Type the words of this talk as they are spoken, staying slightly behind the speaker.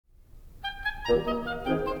Hey,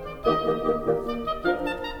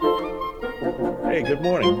 good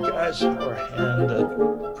morning, guys and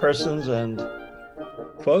persons and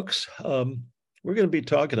folks. We're going to be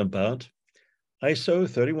talking about ISO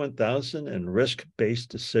 31000 and risk-based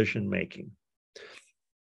decision making.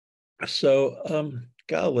 So,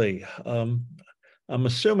 golly, I'm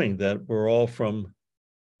assuming that we're all from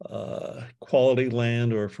quality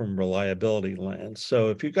land or from reliability land. So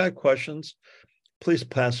if you've got questions, please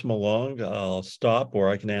pass them along. I'll stop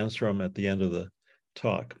or I can answer them at the end of the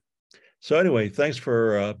talk. So anyway, thanks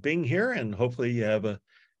for being here, and hopefully you have a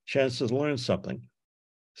chance to learn something.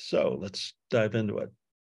 So let's dive into it.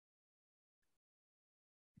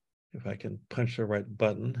 If I can punch the right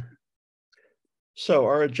button. So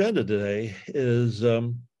our agenda today is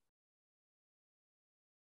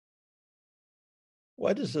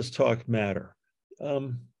why does this talk matter?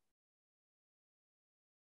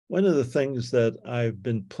 One of the things that I've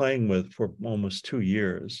been playing with for almost 2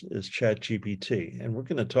 years is ChatGPT, and we're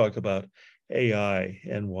going to talk about AI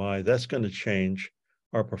and why that's going to change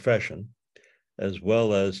our profession, as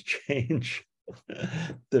well as change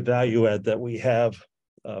the value add that we have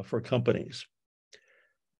for companies.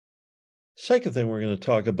 Second thing we're going to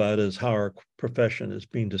talk about is how our profession is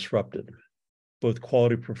being disrupted, both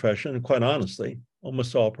quality profession and, quite honestly,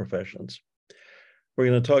 almost all professions. We're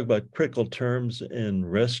going to talk about critical terms in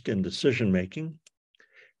risk and decision making.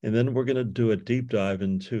 And then we're going to do a deep dive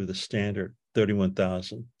into the standard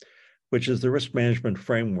 31000, which is the risk management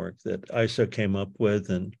framework that ISO came up with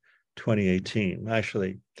in 2018.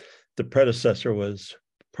 Actually, the predecessor was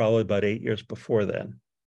probably about 8 years before then.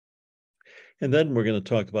 And then we're going to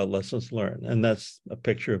talk about lessons learned. And that's a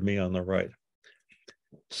picture of me on the right.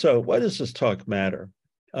 So why does this talk matter?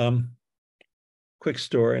 Quick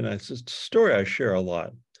story, and it's a story I share a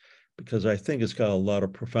lot because I think it's got a lot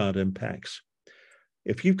of profound impacts.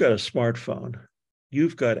 If you've got a smartphone,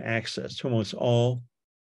 you've got access to almost all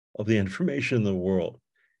of the information in the world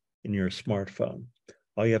in your smartphone.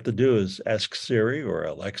 All you have to do is ask Siri or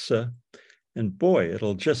Alexa, and boy,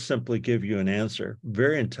 it'll just simply give you an answer,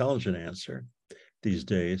 very intelligent answer these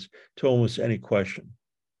days, to almost any question.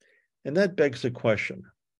 And that begs the question,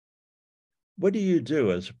 what do you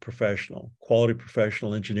do as a professional, quality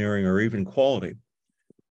professional, engineering, or even quality,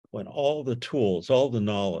 when all the tools, all the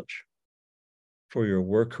knowledge for your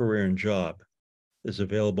work, career, and job is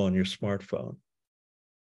available on your smartphone?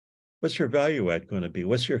 What's your value add going to be?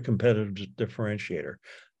 What's your competitive differentiator?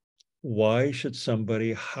 Why should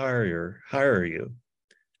somebody hire you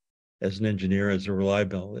as an engineer, as a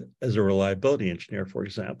reliability engineer, for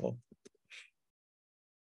example?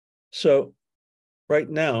 So right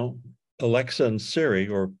now, Alexa and Siri,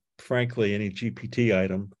 or frankly, any GPT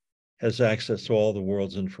item, has access to all the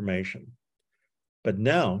world's information. But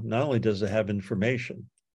now, not only does it have information,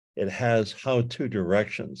 it has how-to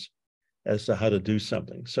directions as to how to do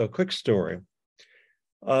something. So, quick story.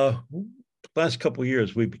 Last couple of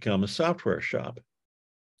years, we've become a software shop.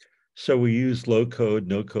 So we use low-code,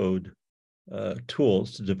 no-code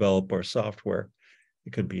tools to develop our software.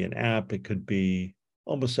 It could be an app, it could be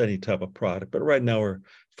almost any type of product, but right now we're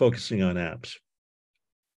focusing on apps.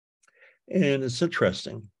 And it's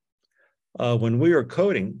interesting. When we were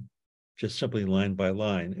coding, just simply line by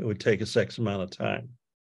line, it would take us X amount of time.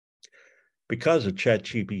 Because of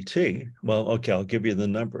ChatGPT, well, okay, I'll give you the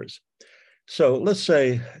numbers. So let's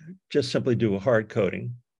say just simply do a hard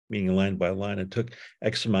coding, meaning line by line, it took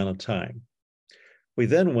X amount of time. We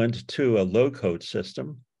then went to a low code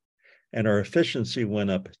system and our efficiency went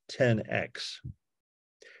up 10x.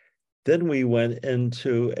 Then we went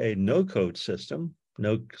into a no code system,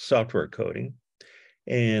 no software coding,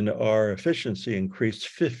 and our efficiency increased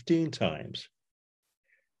 15 times.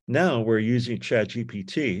 Now we're using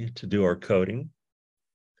ChatGPT to do our coding,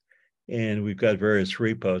 and we've got various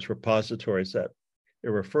repositories that it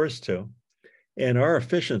refers to, and our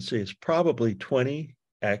efficiency is probably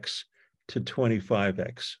 20x to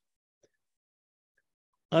 25x.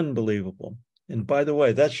 Unbelievable. And by the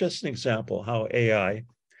way, that's just an example how AI,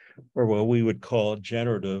 or what we would call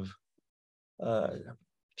generative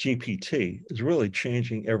GPT, is really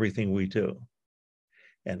changing everything we do.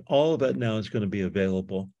 And all of that now is going to be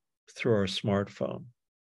available through our smartphone.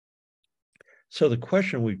 So the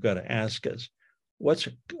question we've got to ask is, what's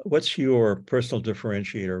your personal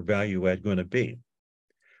differentiator value add going to be?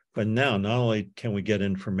 But now, not only can we get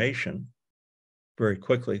information very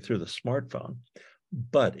quickly through the smartphone,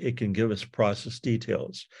 but it can give us process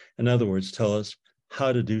details. In other words, tell us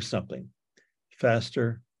how to do something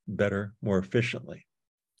faster, better, more efficiently.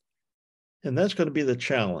 And that's going to be the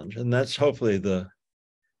challenge. And that's hopefully the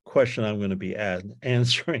question I'm going to be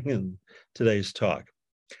answering in today's talk.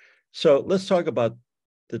 So let's talk about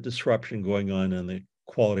the disruption going on in the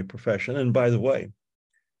quality profession. And by the way,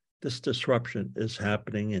 this disruption is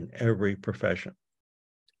happening in every profession.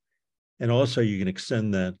 And also you can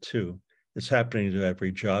extend that to, it's happening to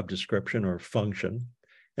every job description or function.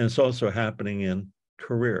 And it's also happening in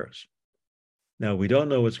careers. Now, we don't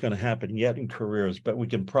know what's going to happen yet in careers, but we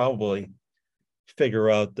can probably figure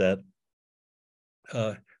out that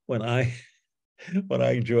when I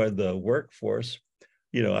joined the workforce,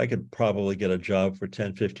 I could probably get a job for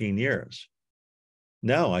 10, 15 years.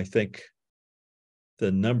 Now, I think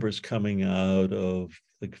the numbers coming out of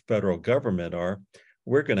the federal government are,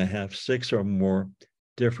 we're going to have 6 or more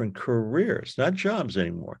different careers, not jobs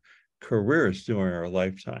anymore, careers during our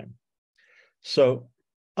lifetime. So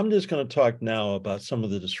I'm just going to talk now about some of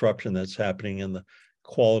the disruption that's happening in the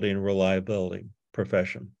quality and reliability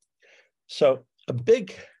profession. So a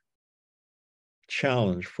big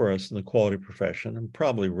challenge for us in the quality profession, and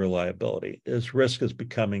probably reliability, is risk is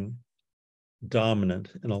becoming dominant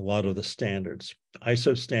in a lot of the standards.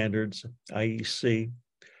 ISO standards, IEC,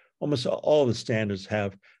 almost all the standards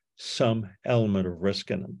have some element of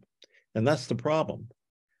risk in them. And that's the problem.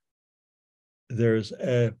 There's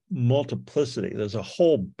a multiplicity, there's a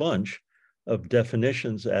whole bunch of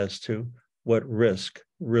definitions as to what risk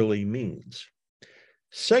really means.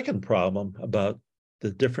 Second problem about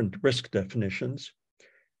the different risk definitions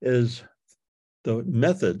is the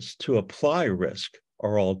methods to apply risk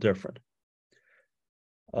are all different,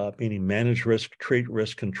 meaning manage risk, treat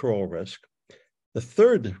risk, control risk. The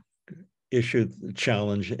third issue, the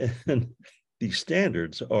challenge in these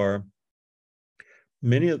standards are,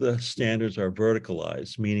 many of the standards are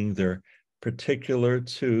verticalized, meaning they're particular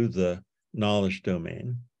to the knowledge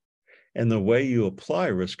domain. And the way you apply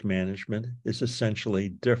risk management is essentially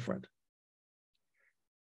different.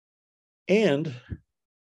 And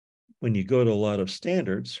when you go to a lot of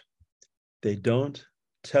standards, they don't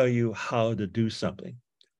tell you how to do something.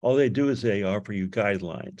 All they do is they offer you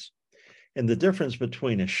guidelines. And the difference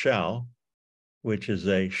between a shall, which is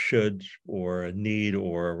a should or a need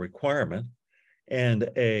or a requirement, and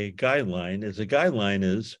a guideline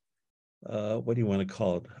is, what do you want to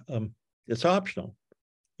call it? It's optional.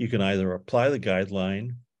 You can either apply the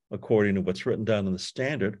guideline according to what's written down in the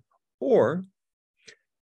standard, or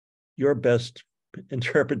your best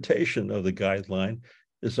interpretation of the guideline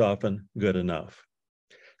is often good enough.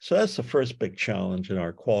 So that's the first big challenge in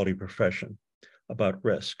our quality profession about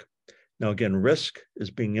risk. Now, again, risk is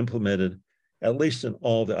being implemented at least in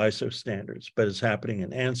all the ISO standards, but it's happening in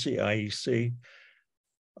ANSI, IEC.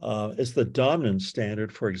 It's the dominant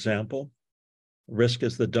standard, for example. Risk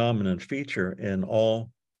is the dominant feature in all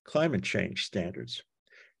climate change standards.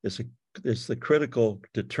 It's the critical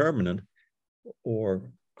determinant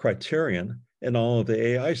or criterion in all of the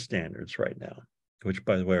AI standards right now, which,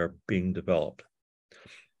 by the way, are being developed.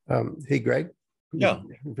 Hey, Greg. Yeah.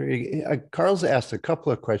 Carl's asked a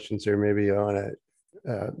couple of questions there. Maybe I want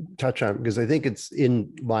to touch on, because I think it's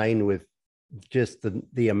in line with just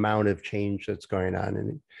the amount of change that's going on.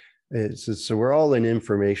 And it says, so we're all in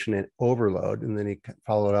information and overload. And then he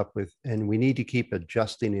followed up with, and we need to keep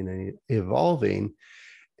adjusting and evolving.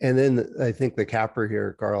 And then I think the capper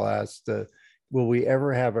here, Carl asked, will we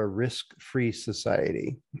ever have a risk-free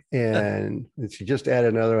society? And she just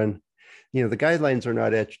added another one. The guidelines are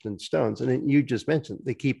not etched in stones. And you just mentioned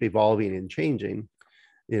they keep evolving and changing.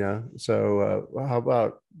 So how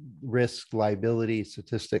about risk, liability,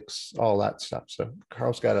 statistics, all that stuff? So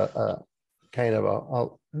Carl's got a kind of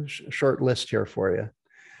a short list here for you.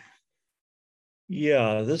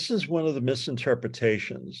 Yeah, this is one of the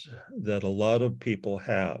misinterpretations that a lot of people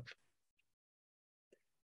have.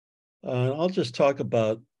 I'll just talk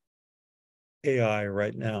about AI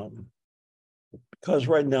right now, because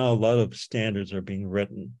right now a lot of standards are being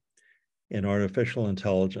written in artificial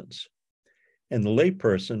intelligence. And the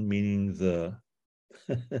layperson, meaning the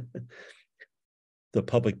the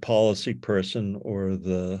public policy person or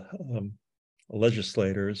the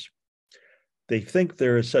legislators, they think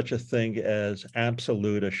there is such a thing as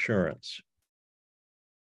absolute assurance.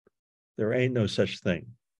 There ain't no such thing.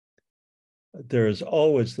 There is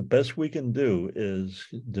always, the best we can do is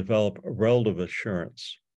develop a relative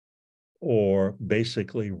assurance, or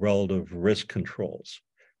basically relative risk controls.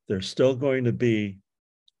 There's still going to be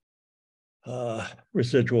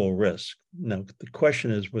residual risk. Now, the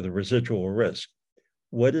question is, with a residual risk,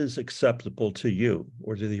 what is acceptable to you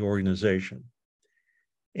or to the organization?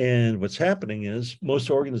 And what's happening is most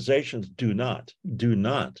organizations do not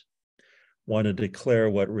want to declare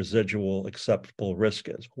what residual acceptable risk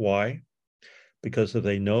is. Why? Because if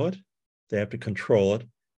they know it, they have to control it,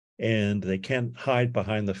 And they can't hide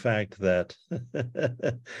behind the fact that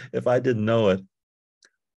if I didn't know it,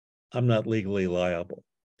 I'm not legally liable.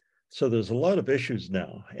 So there's a lot of issues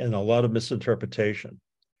now and a lot of misinterpretation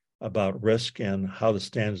about risk and how the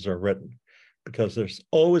standards are written, because there's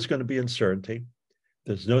always going to be uncertainty.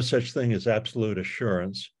 There's no such thing as absolute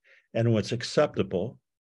assurance. And what's acceptable,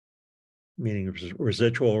 meaning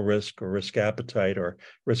residual risk or risk appetite or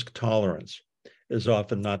risk tolerance, is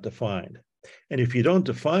often not defined. And if you don't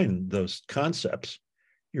define those concepts,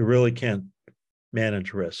 you really can't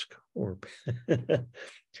manage risk. Or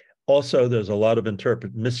also, there's a lot of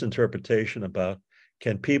misinterpretation about,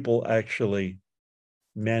 can people actually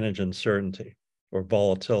manage uncertainty or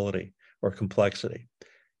volatility or complexity?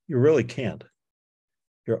 You really can't.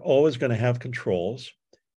 You're always going to have controls,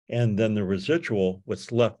 and then the residual,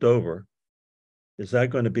 what's left over, is that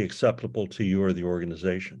going to be acceptable to you or the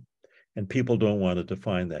organization? And people don't want to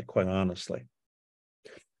define that, quite honestly.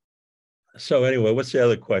 So anyway, what's the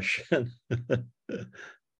other question?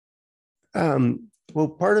 Well,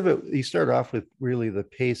 part of it, you start off with really the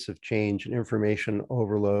pace of change and information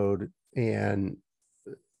overload and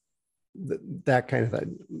that kind of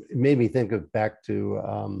thing. It made me think of back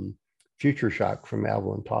to Future Shock from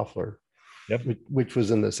Alvin Toffler, yep, which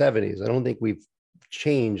was in the 70s. I don't think we've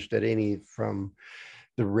changed at any from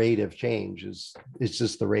the rate of change. It's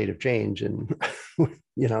just the rate of change. And,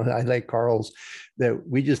 you know, I like Carl's that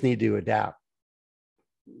we just need to adapt.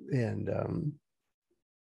 And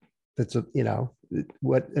that's, you know,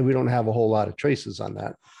 we don't have a whole lot of choices on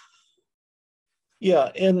that.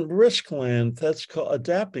 Yeah, in risk land, that's called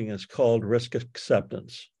adapting is called risk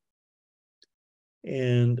acceptance.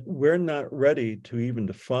 And we're not ready to even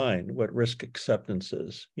define what risk acceptance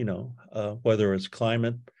is, you know, whether it's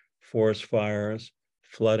climate, forest fires,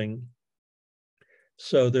 flooding.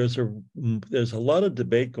 So there's a lot of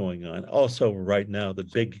debate going on. Also, right now, the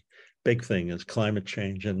big thing is climate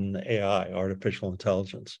change and AI, artificial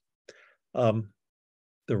intelligence.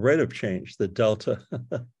 The rate of change, the delta,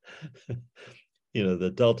 you know,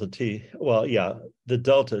 the delta T, well, yeah, the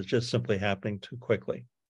delta is just simply happening too quickly.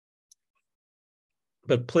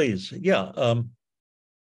 But please, yeah,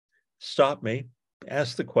 stop me,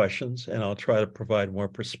 ask the questions, and I'll try to provide more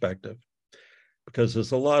perspective, because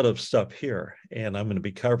there's a lot of stuff here, and I'm going to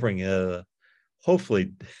be covering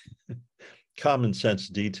hopefully common sense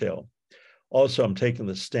detail. Also, I'm taking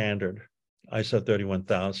the standard ISO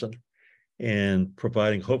 31000 and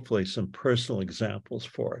providing hopefully some personal examples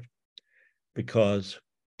for it, because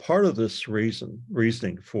part of this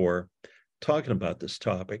reasoning for talking about this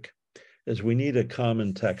topic is we need a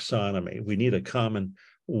common taxonomy. We need a common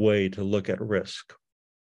way to look at risk.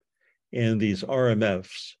 And these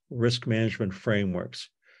RMFs, risk management frameworks,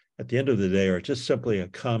 at the end of the day are just simply a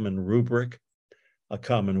common rubric, a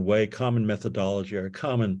common way, common methodology, or a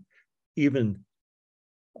common even,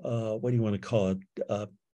 what do you want to call it,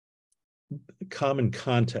 common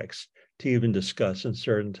context to even discuss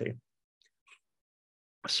uncertainty.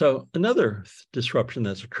 So another disruption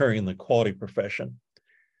that's occurring in the quality profession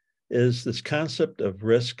is this concept of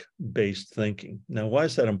risk-based thinking. Now, why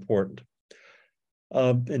is that important?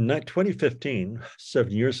 In 2015,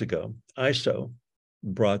 7 years ago, ISO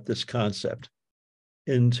brought this concept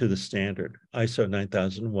into the standard, ISO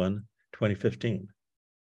 9001, 2015.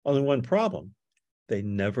 Only one problem: they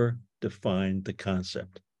never defined the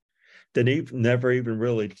concept. They never even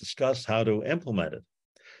really discussed how to implement it.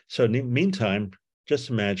 So in the meantime, just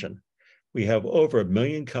imagine, we have over 1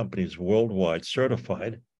 million companies worldwide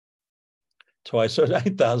certified to ISO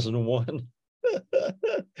 9001.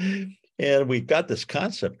 And we got this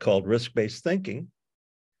concept called risk-based thinking,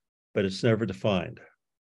 but it's never defined.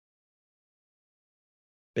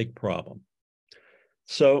 Big problem.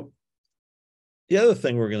 So the other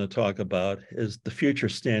thing we're going to talk about is the future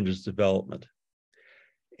standards development.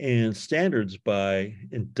 And standards, by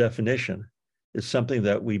definition, is something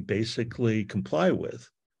that we basically comply with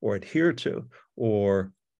or adhere to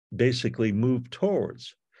or basically move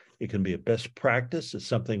towards. It can be a best practice. It's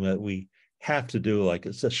something that we have to do, like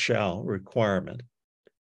it's a shall requirement.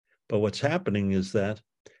 But what's happening is that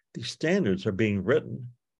these standards are being written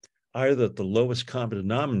either at the lowest common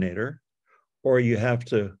denominator, or you have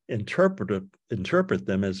to interpret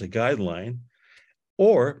them as a guideline,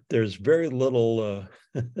 or there's very little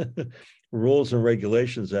rules and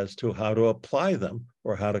regulations as to how to apply them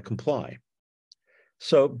or how to comply.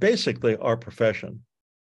 So basically, our profession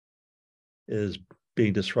is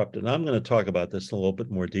being disrupted. And I'm going to talk about this in a little bit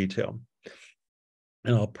more detail,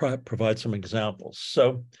 and I'll provide some examples.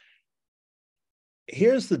 So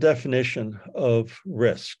here's the definition of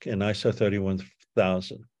risk in ISO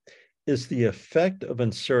 31000. Is the effect of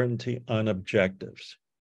uncertainty on objectives.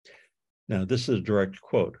 Now, this is a direct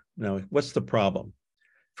quote. Now, what's the problem?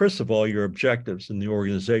 First of all, your objectives in the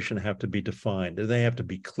organization have to be defined and they have to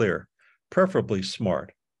be clear, preferably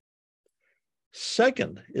SMART.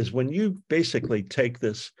 Second is when you basically take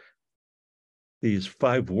these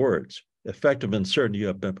 5 words, effective uncertainty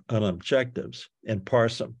on objectives, and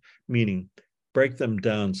parse them, meaning break them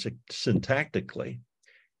down syntactically,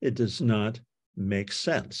 it does not make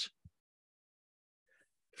sense.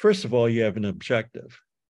 First of all, you have an objective,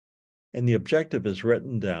 and the objective is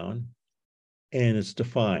written down and it's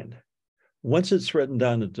defined. Once it's written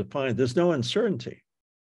down and defined, there's no uncertainty.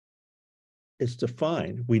 It's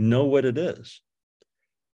defined. We know what it is.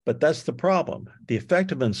 But that's the problem. The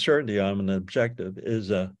effective uncertainty on an objective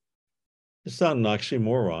is it's not an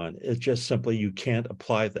oxymoron. It's just simply you can't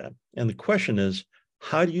apply that. And the question is,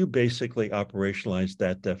 how do you basically operationalize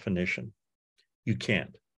that definition? You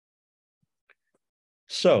can't.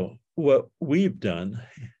 So what we've done,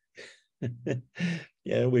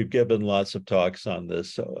 yeah, we've given lots of talks on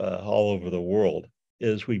this all over the world,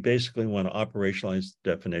 is we basically want to operationalize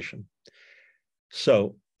the definition.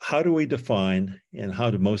 So how do we define, and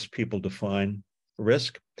how do most people define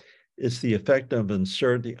risk? It's the effect of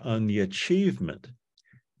uncertainty on the achievement.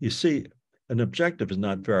 You see, an objective is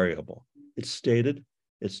not variable. It's stated,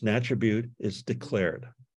 it's an attribute, it's declared.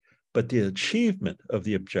 But the achievement of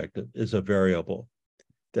the objective is a variable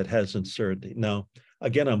that has uncertainty. Now,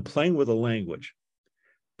 again, I'm playing with the language,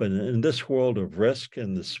 but in this world of risk,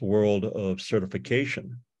 in this world of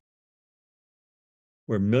certification,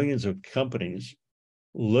 where millions of companies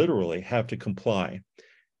literally have to comply,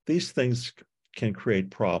 these things can create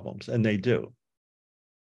problems, and they do.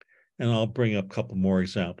 And I'll bring up a couple more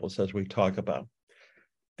examples as we talk about.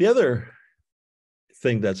 The other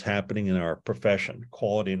thing that's happening in our profession,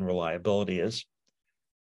 quality and reliability, is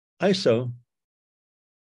ISO,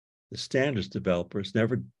 the standards developers,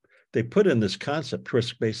 they put in this concept,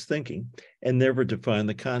 risk-based thinking, and never define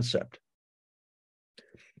the concept.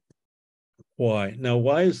 Why? Now,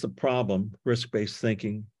 why is the problem risk-based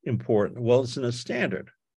thinking important? Well, it's in a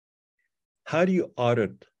standard. How do you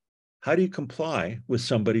audit? How do you comply with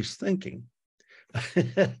somebody's thinking?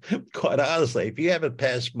 Quite honestly, if you haven't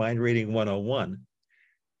passed Mind Reading 101,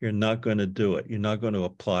 you're not going to do it. You're not going to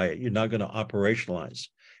apply it. You're not going to operationalize.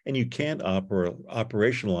 And you can't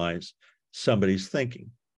operationalize somebody's thinking.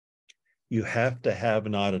 You have to have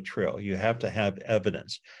an audit trail. You have to have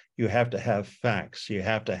evidence. You have to have facts. You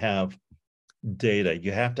have to have data.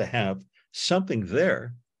 You have to have something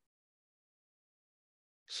there.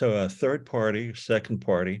 So a third party, second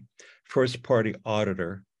party, first party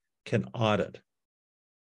auditor can audit.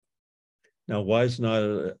 Now, why is it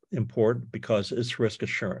not important? Because it's risk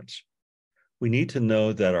assurance. We need to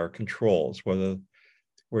know that our controls, whether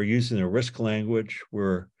we're using a risk language,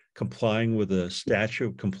 we're complying with a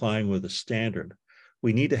statute, complying with a standard,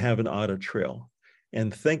 we need to have an audit trail.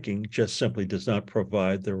 And thinking just simply does not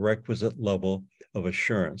provide the requisite level of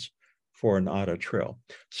assurance for an audit trail.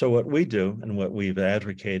 So what we do, and what we've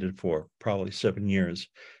advocated for probably 7 years,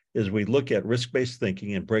 is we look at risk-based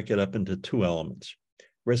thinking and break it up into 2 elements: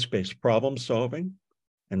 risk-based problem solving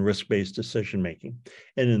and risk-based decision-making.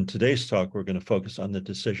 And in today's talk, we're going to focus on the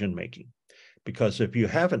decision-making, because if you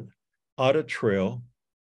have an audit trail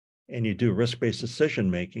and you do risk-based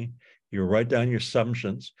decision-making, you write down your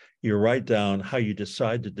assumptions, you write down how you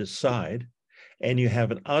decide to decide, and you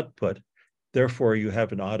have an output. Therefore, you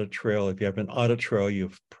have an audit trail. If you have an audit trail,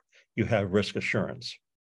 you have risk assurance.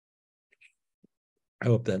 I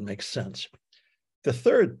hope that makes sense. The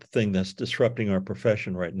third thing that's disrupting our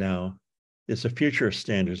profession right now is the future of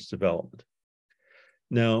standards development.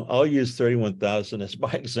 Now, I'll use 31,000 as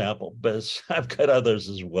my example, but I've got others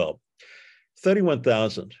as well.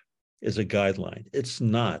 31,000 is a guideline. It's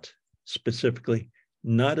not specifically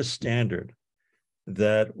not a standard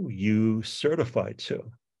that you certify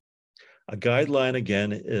to. A guideline,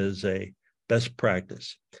 again, is a best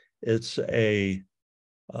practice. It's a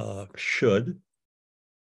should,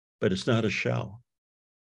 but it's not a shall.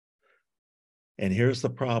 And here's the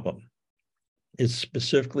problem. It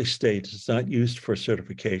specifically states it's not used for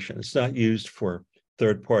certification. It's not used for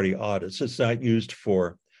third-party audits. It's not used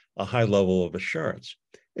for a high level of assurance.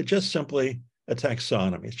 It's just simply a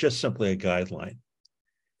taxonomy. It's just simply a guideline.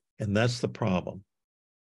 And that's the problem.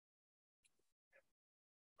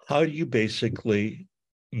 How do you basically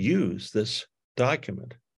use this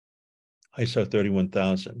document, ISO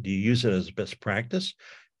 31000? Do you use it as best practice?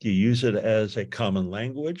 Do you use it as a common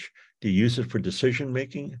language? Do you use it for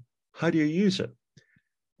decision-making? How do you use it?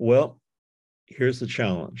 Well, here's the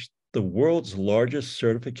challenge. The world's largest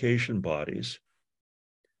certification bodies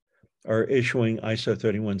are issuing ISO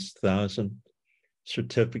 31000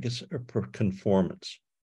 certificates of conformance.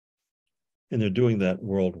 And they're doing that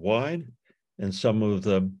worldwide. And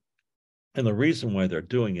the reason why they're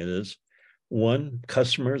doing it is, one,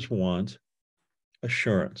 customers want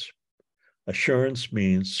assurance. Assurance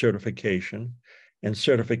means certification, and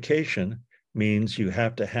certification means you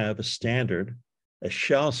have to have a standard, a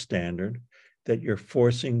shell standard, that you're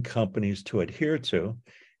forcing companies to adhere to,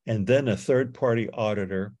 and then a third-party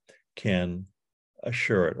auditor can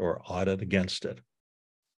assure it or audit against it.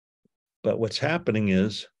 But what's happening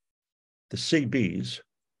is the CBs,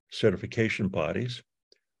 certification bodies,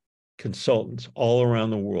 consultants all around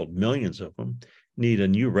the world, millions of them, need a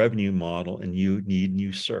new revenue model, and you need new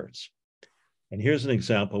certs. And here's an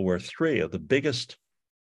example where 3 of the biggest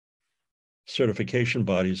certification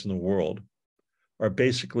bodies in the world are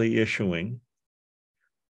basically issuing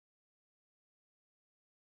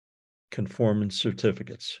conformance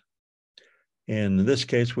certificates. And in this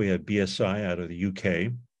case, we have BSI out of the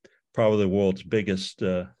UK, probably the world's biggest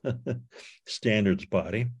standards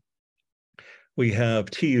body. We have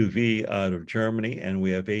TÜV out of Germany, and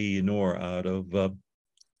we have AENOR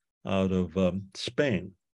out of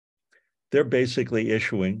Spain. They're basically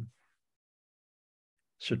issuing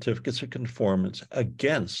certificates of conformance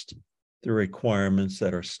against the requirements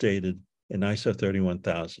that are stated in ISO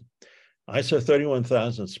 31000. ISO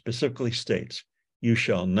 31000 specifically states, you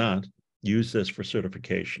shall not use this for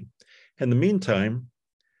certification. In the meantime,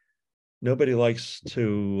 nobody likes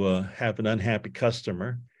to have an unhappy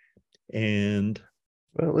customer. And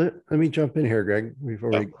well, let me jump in here, Greg,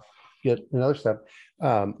 before we get another step.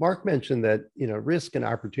 Mark mentioned that risk and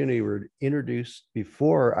opportunity were introduced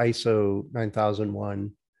before ISO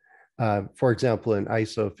 9001. For example, in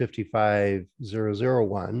ISO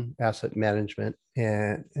 55001, asset management,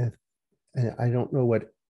 and I don't know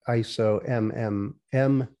what ISO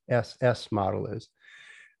MSS model is,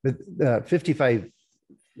 but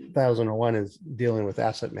 55001 is dealing with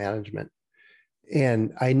asset management.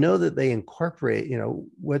 And I know that they incorporate,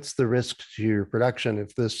 what's the risk to your production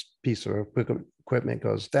if this piece of equipment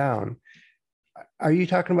goes down? Are you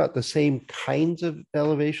talking about the same kinds of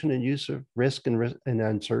elevation and use of risk and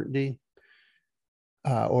uncertainty?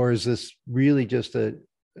 Or is this really just an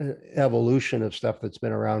evolution of stuff that's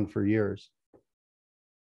been around for years?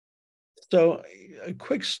 So a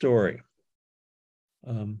quick story.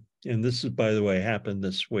 And this is, by the way, happened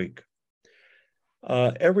this week.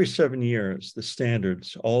 Every 7 years, the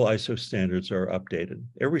standards, all ISO standards are updated.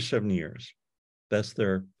 Every 7 years. That's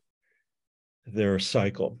their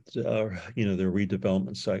cycle, their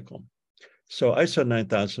redevelopment cycle. So ISO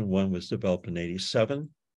 9001 was developed in 87,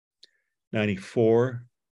 94,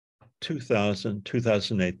 2000,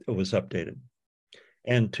 2008, it was updated,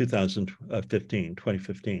 and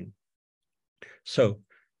 2015. So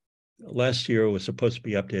last year was supposed to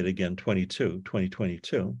be updated again,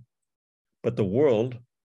 2022. But the world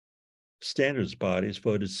standards bodies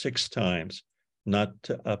voted 6 times not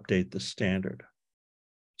to update the standard.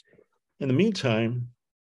 In the meantime,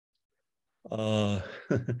 the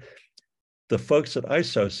folks at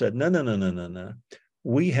ISO said, no.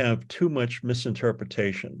 We have too much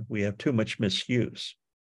misinterpretation. We have too much misuse.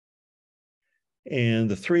 And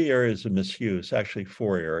the 3 areas of misuse, actually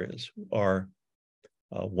 4 areas, are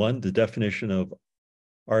 1, the definition of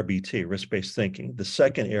RBT, risk-based thinking. The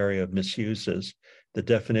second area of misuse is the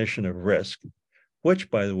definition of risk, which,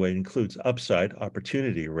 by the way, includes upside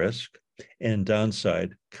opportunity risk and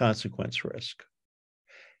downside consequence risk.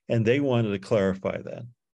 And they wanted to clarify that.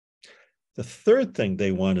 The third thing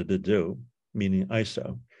they wanted to do, meaning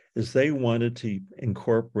ISO, is they wanted to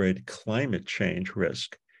incorporate climate change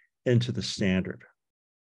risk into the standard.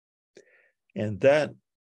 And that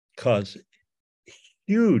caused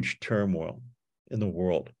huge turmoil in the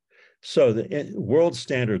world. So the world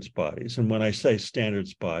standards bodies, and when I say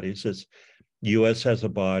standards bodies, it's US has a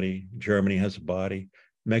body, Germany has a body,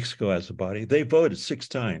 Mexico has a body. They voted 6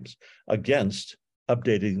 times against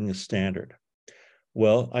updating the standard.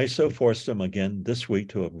 Well, ISO forced them again this week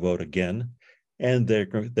to vote again, and they're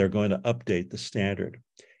going to update the standard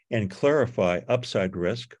and clarify upside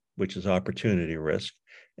risk, which is opportunity risk,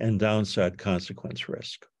 and downside consequence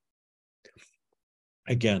risk.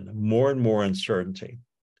 Again, more and more uncertainty.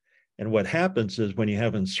 And what happens is when you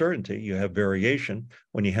have uncertainty, you have variation.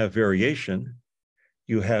 When you have variation,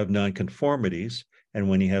 you have nonconformities. And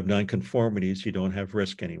when you have nonconformities, you don't have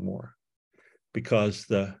risk anymore. Because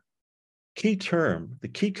the key term, the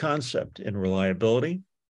key concept in reliability,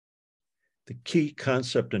 the key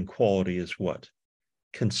concept in quality is what?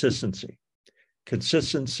 Consistency.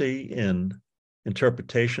 Consistency in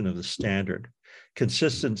interpretation of the standard,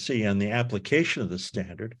 consistency in the application of the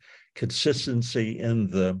standard, consistency in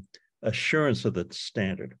the assurance of the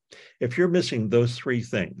standard. If you're missing those three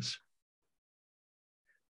things,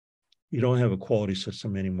 you don't have a quality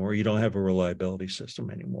system anymore. You don't have a reliability system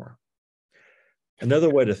anymore. Another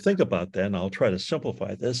way to think about that, and I'll try to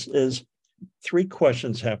simplify this, is three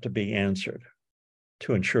questions have to be answered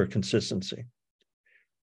to ensure consistency.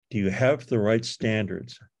 Do you have the right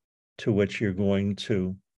standards to which you're going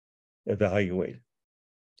to evaluate?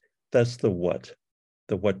 That's the what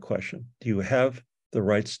question. Do you have the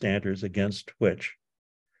right standards against which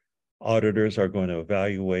auditors are going to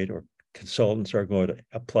evaluate or consultants are going to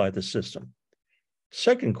apply the system?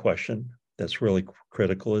 Second question that's really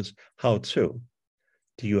critical is how to.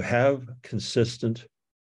 Do you have consistent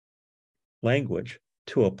language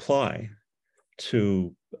to apply,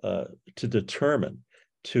 to determine,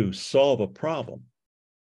 to solve a problem?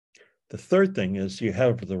 The third thing is, do you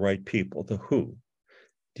have the right people, the who?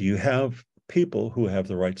 Do you have people who have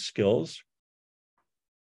the right skills,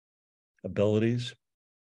 abilities,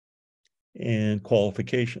 and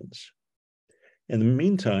qualifications? In the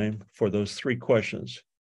meantime, for those three questions,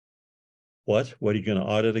 what are you going to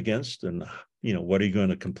audit against? And what are you going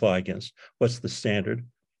to comply against? What's the standard?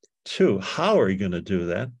 Two, how are you going to do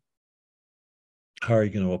that? How are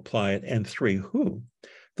you going to apply it? And three, who?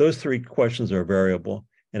 Those three questions are variable.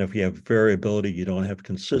 And if you have variability, you don't have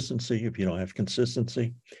consistency. If you don't have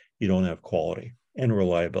consistency, you don't have quality and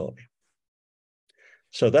reliability.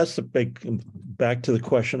 So that's the back to the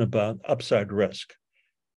question about upside risk.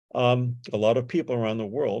 A lot of people around the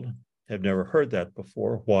world have never heard that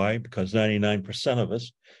before. Why? Because 99% of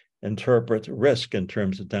us interpret risk in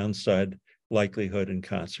terms of downside likelihood and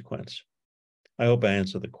consequence. I hope I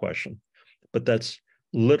answered the question, but that's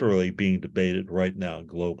literally being debated right now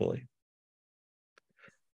globally.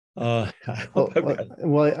 There's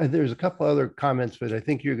a couple other comments, but I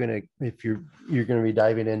think you're going to be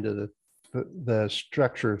diving into the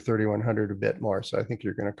structure of 3100 a bit more. So I think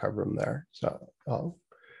you're going to cover them there. So I'll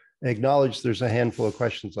acknowledge there's a handful of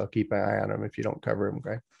questions. I'll keep an eye on them if you don't cover them,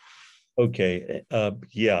 Greg. Okay.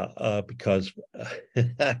 Because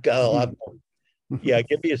I've got a lot more. Yeah,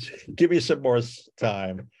 give me some more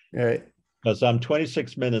time. All right. Because I'm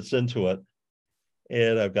 26 minutes into it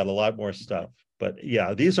and I've got a lot more stuff. But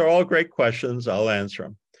yeah, these are all great questions. I'll answer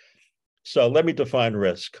them. So let me define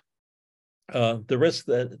risk. The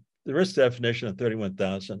risk definition of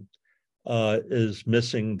 31,000 is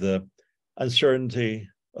missing the uncertainty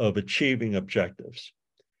of achieving objectives.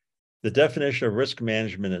 The definition of risk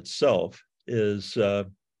management itself is a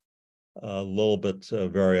little bit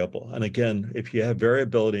variable. And again, if you have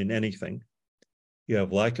variability in anything, you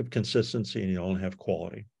have lack of consistency and you don't have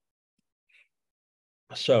quality.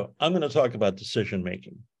 So I'm going to talk about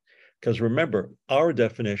decision-making, because remember, our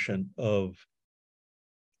definition of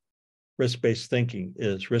risk-based thinking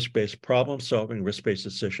is risk-based problem-solving, risk-based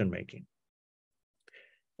decision-making.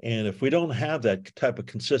 And if we don't have that type of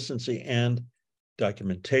consistency and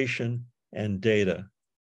documentation and data,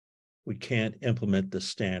 we can't implement the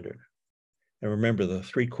standard. And remember, the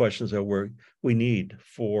three questions that we need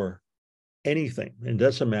for anything, and it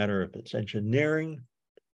doesn't matter if it's engineering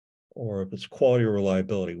or if it's quality or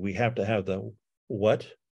reliability, we have to have the what,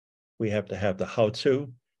 we have to have the how to,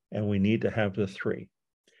 and we need to have the three.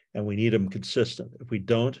 And we need them consistent. If we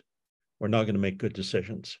don't, we're not going to make good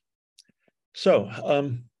decisions. So,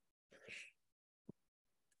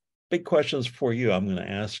 big questions for you I'm going to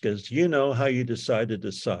ask is, do you know how you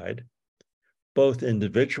decide, both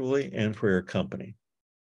individually and for your company?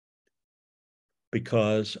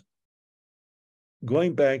 Because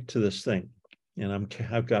going back to this thing, and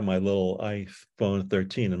I've got my little iPhone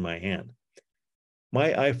 13 in my hand.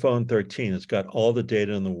 My iPhone 13 has got all the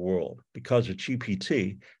data in the world. Because of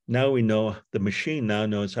GPT, now we know, the machine now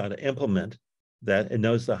knows how to implement that and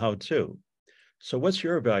knows the how to. So what's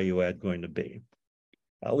your value add going to be?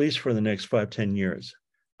 At least for the next 5-10 years.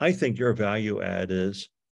 I think your value add is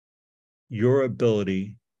your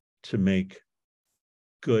ability to make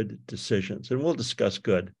good decisions. And we'll discuss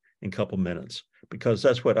good in a couple minutes, because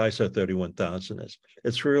that's what ISO 31000 is.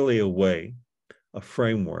 It's really a way, a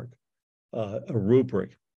framework, a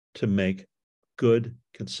rubric to make good,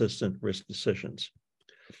 consistent risk decisions.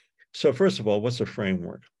 So first of all, what's a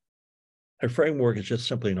framework? A framework is just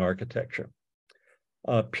simply an architecture.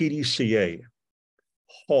 PDCA,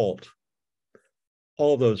 HALT,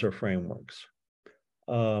 all those are frameworks.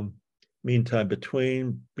 Mean time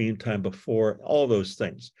between, mean time before, all those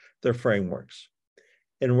things, they're frameworks.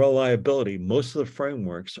 In reliability, most of the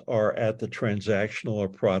frameworks are at the transactional or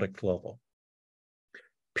product level.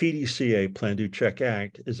 PDCA, Plan, Do, Check,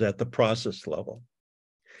 Act, is at the process level.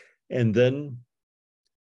 And then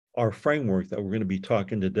our framework that we're going to be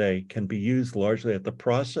talking today can be used largely at the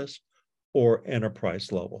process or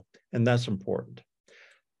enterprise level. And that's important.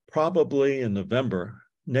 Probably in November,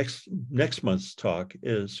 next month's talk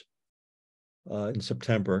is in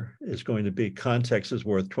September is going to be context is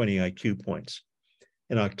worth 20 IQ points.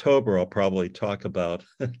 In October, I'll probably talk about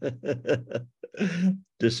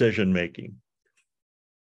decision making.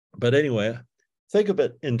 But anyway, think of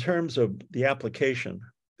it in terms of the application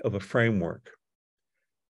of a framework.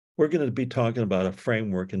 We're going to be talking about a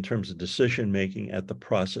framework in terms of decision making at the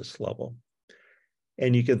process level.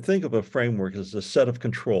 And you can think of a framework as a set of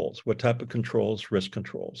controls. What type of controls? Risk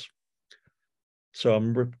controls. So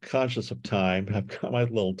I'm conscious of time. I've got my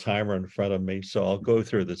little timer in front of me, so I'll go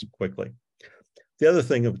through this quickly. The other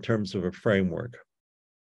thing in terms of a framework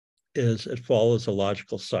is it follows a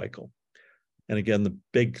logical cycle. And again, the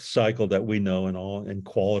big cycle that we know in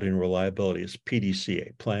quality and reliability is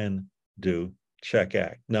PDCA, plan, do, check,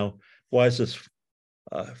 act. Now, why is this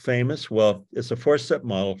famous? Well, it's a 4-step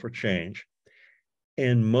model for change.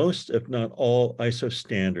 And most, if not all, ISO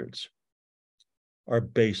standards are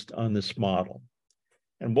based on this model.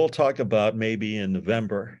 And we'll talk about maybe in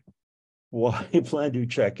November why plan, do,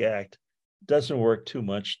 check, act doesn't work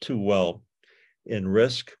too well in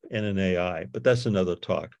risk and in AI, but that's another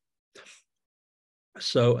talk.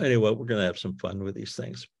 So anyway, we're going to have some fun with these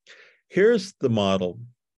things. Here's the model,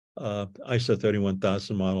 ISO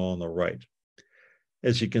 31000 model on the right.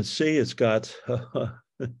 As you can see, it's got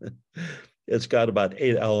it's got about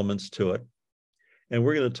 8 elements to it. And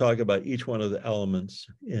we're going to talk about each one of the elements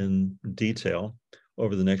in detail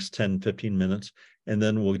over the next 10, 15 minutes, and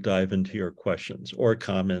then we'll dive into your questions or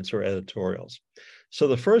comments or editorials. So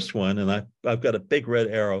the first one, and I've got a big red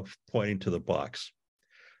arrow pointing to the box.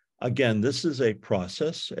 Again, this is a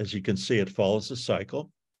process. As you can see, it follows a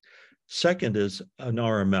cycle. Second is an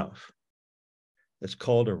RMF. It's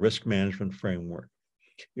called a risk management framework.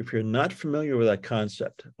 If you're not familiar with that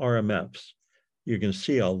concept, RMFs, you're going to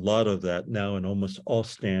see a lot of that now in almost all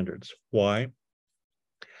standards. Why?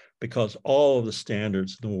 Because all of the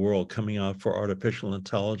standards in the world coming out for artificial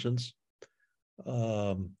intelligence,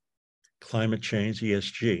 climate change,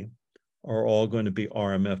 ESG, are all going to be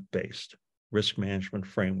RMF-based, risk management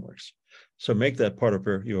frameworks. So make that part of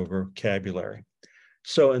your vocabulary.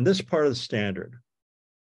 So in this part of the standard,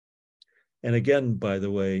 and again, by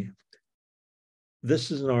the way,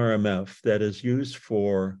 this is an RMF that is used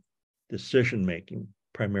for decision-making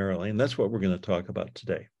primarily, and that's what we're going to talk about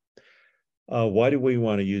today. Why do we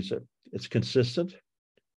want to use it? It's consistent.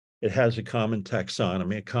 It has a common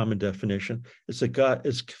taxonomy, a common definition. Think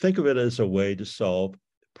of it as a way to solve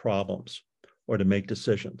problems or to make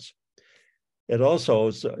decisions. It also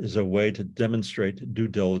is a way to demonstrate due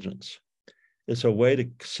diligence. It's a way to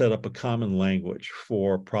set up a common language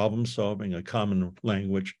for problem solving, a common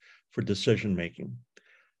language for decision making.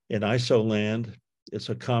 In ISO land, it's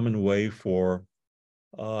a common way for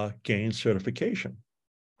GAIN certification.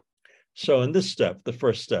 So in this step, the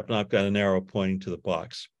first step, and I've got an arrow pointing to the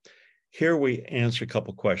box, here we answer a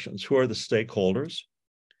couple questions. Who are the stakeholders?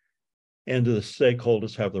 And do the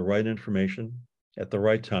stakeholders have the right information at the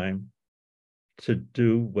right time to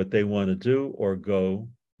do what they want to do or go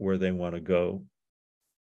where they want to go?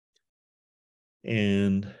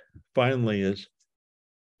 And finally is,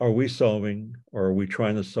 are we solving or are we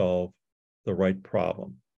trying to solve the right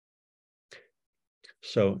problem?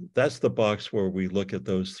 So that's the box where we look at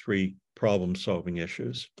those 3 problem-solving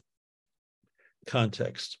issues.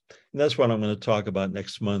 Context. And that's what I'm going to talk about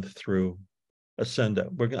next month through Ascenda.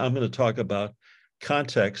 I'm going to talk about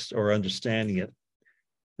context or understanding it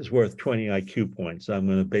is worth 20 IQ points. I'm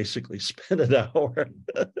going to basically spend an hour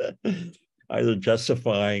either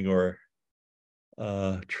justifying or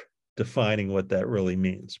defining what that really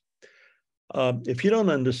means. If you don't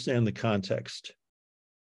understand the context,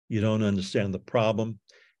 you don't understand the problem.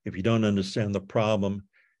 If you don't understand the problem,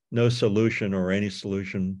 no solution or any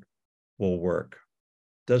solution will work.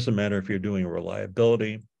 Doesn't matter if you're doing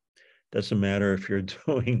reliability, doesn't matter if you're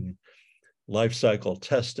doing life cycle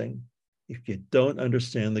testing. If you don't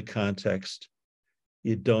understand the context,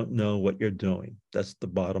 you don't know what you're doing. That's the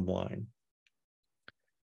bottom line.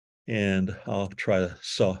 And I'll try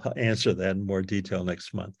to answer that in more detail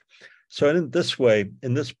next month. So in this way,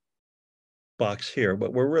 in this box here,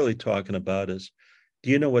 what we're really talking about is, do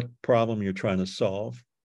you know what problem you're trying to solve?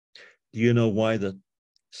 Do you know why the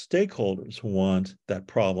stakeholders want that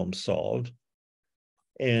problem solved?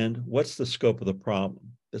 And what's the scope of the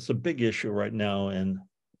problem? It's a big issue right now in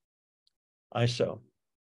ISO,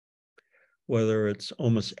 whether it's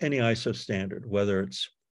almost any ISO standard, whether it's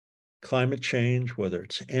climate change, whether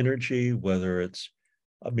it's energy, whether it's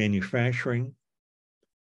manufacturing.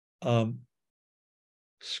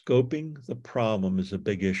 Scoping the problem is a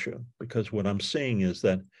big issue, because what I'm seeing is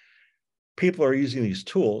that people are using these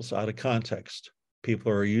tools out of context.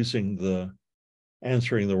 People are answering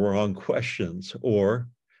the wrong questions, or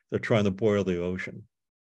they're trying to boil the ocean.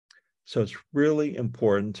 So it's really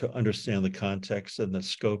important to understand the context and the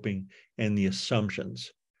scoping and the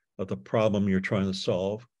assumptions of the problem you're trying to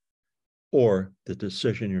solve or the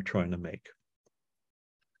decision you're trying to make.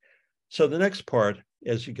 So the next part,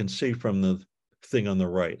 as you can see from the thing on the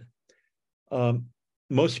right,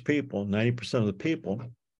 most people, 90% of the people,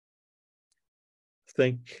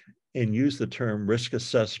 think and use the term risk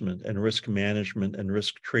assessment and risk management and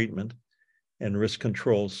risk treatment and risk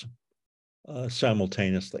controls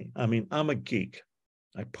simultaneously. I mean, I'm a geek.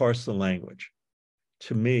 I parse the language.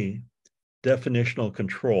 To me, definitional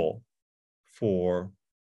control for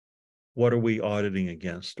what are we auditing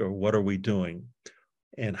against, or what are we doing,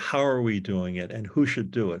 and how are we doing it, and who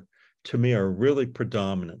should do it, to me are really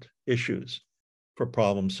predominant issues for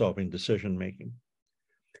problem-solving decision-making.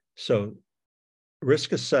 So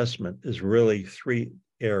risk assessment is really three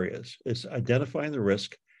areas. It's identifying the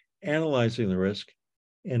risk, analyzing the risk,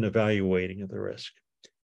 and evaluating the risk.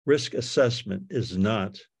 Risk assessment is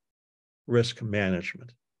not risk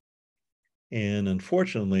management. And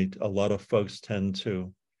unfortunately, a lot of folks tend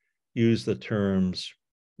to use the terms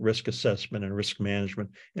risk assessment and risk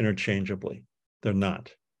management interchangeably. They're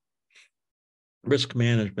not. Risk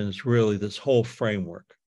management is really this whole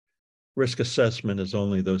framework. Risk assessment is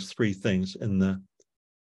only those three things in the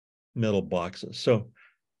middle boxes. So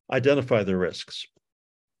identify the risks.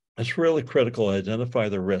 It's really critical to identify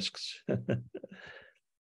the risks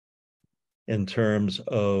in terms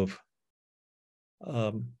of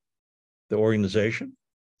the organization,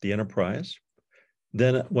 the enterprise.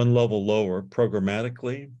 Then at one level lower,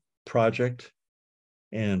 programmatically, project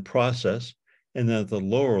and process. And then at the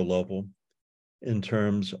lower level, in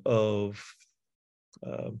terms of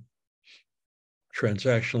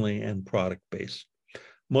transactionally and product-based.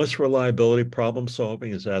 Most reliability problem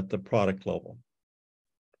solving is at the product level.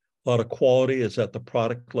 A lot of quality is at the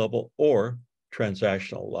product level or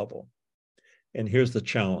transactional level. And here's the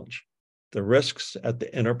challenge. The risks at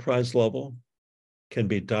the enterprise level can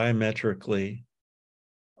be diametrically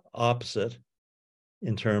opposite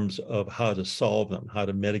in terms of how to solve them, how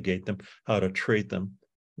to mitigate them, how to treat them,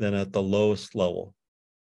 than at the lowest level,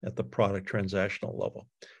 at the product transactional level.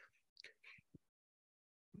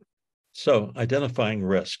 So identifying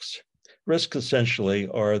risks. Risks essentially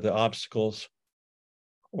are the obstacles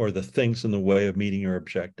or the things in the way of meeting your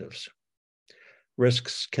objectives.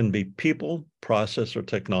 Risks can be people, process, or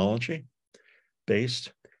technology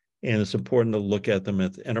based, and it's important to look at them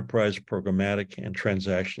at the enterprise, programmatic, and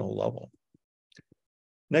transactional level.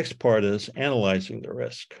 Next part is analyzing the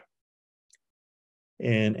risk.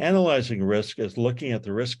 And analyzing risk is looking at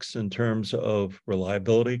the risks in terms of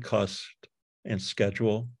reliability, cost, and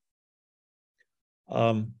schedule.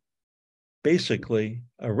 Basically,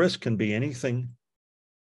 a risk can be anything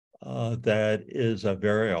that is a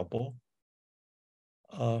variable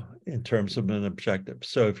in terms of an objective.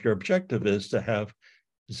 So if your objective is to have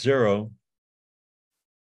zero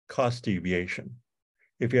cost deviation,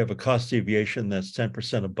 if you have a cost deviation that's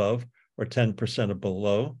 10% above or 10%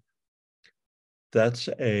 below, that's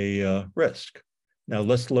a risk. Now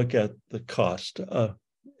let's look at the cost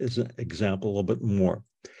as an example a little bit more.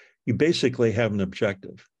 You basically have an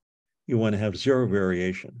objective. You want to have zero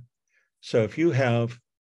variation. So if you have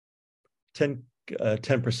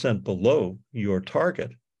 10% below your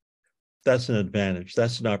target, that's an advantage.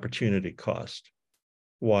 That's an opportunity cost.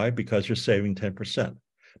 Why? Because you're saving 10%.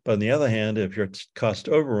 But on the other hand, if your cost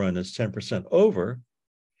overrun is 10% over,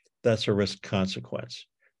 that's a risk consequence.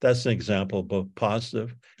 That's an example of both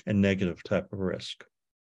positive and negative type of risk.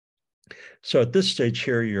 So at this stage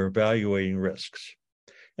here, you're evaluating risks.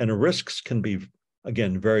 And the risks can be,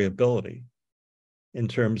 again, variability in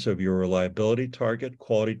terms of your reliability target,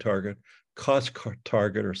 quality target, cost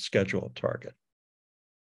target, or schedule target.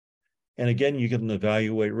 And again, you can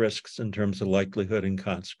evaluate risks in terms of likelihood and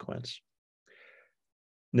consequence.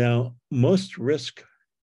 Now, most risk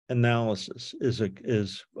analysis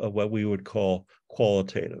is what we would call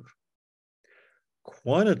qualitative.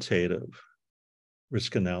 Quantitative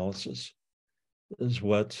risk analysis is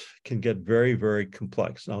what can get very, very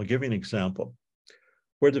complex. And I'll give you an example.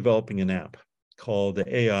 We're developing an app called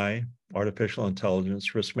the AI, Artificial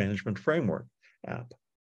Intelligence Risk Management Framework app.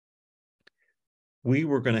 We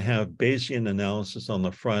were going to have Bayesian analysis on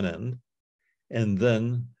the front end, and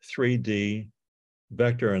then 3D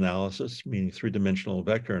vector analysis, meaning three-dimensional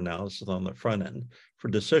vector analysis on the front end for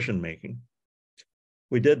decision-making.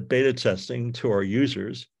 We did beta testing to our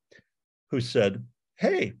users who said,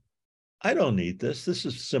 hey, I don't need this. This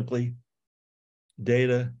is simply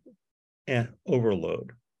data and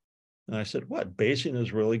overload. And I said, what? Bayesian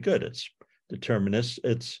is really good. It's deterministic,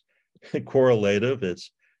 it's correlative,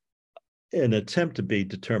 it's an attempt to be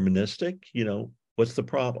deterministic. What's the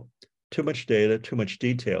problem? Too much data, too much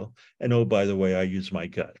detail. And oh, by the way, I use my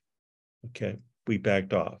gut. Okay, we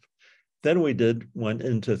backed off. Then we went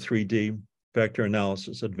into 3D vector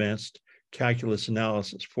analysis, advanced calculus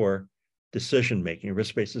analysis for decision-making,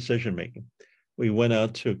 risk-based decision-making. We went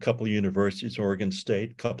out to a couple of universities, Oregon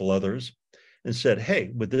State, a couple others, and said,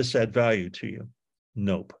 hey, would this add value to you?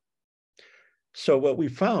 Nope. So what we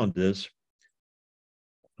found is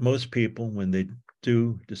most people, when they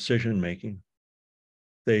do decision-making,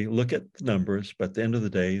 they look at the numbers, but at the end of the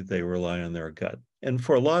day, they rely on their gut. And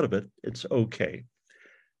for a lot of it, it's okay.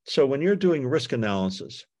 So when you're doing risk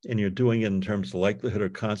analysis and you're doing it in terms of likelihood or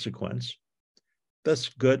consequence, that's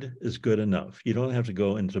good is good enough. You don't have to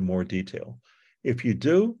go into more detail. If you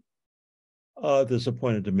do, there's a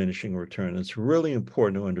point of diminishing return. It's really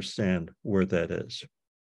important to understand where that is.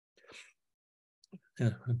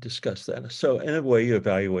 And I'll discuss that. So in a way, you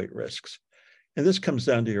evaluate risks. And this comes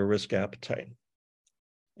down to your risk appetite.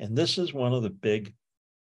 And this is one of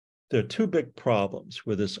there are two big problems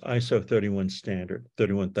with this ISO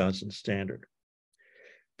 31000 standard.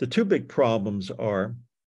 The two big problems are,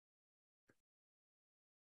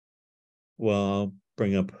 well, I'll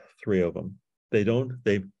bring up three of them. They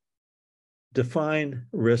define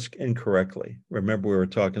risk incorrectly. Remember, we were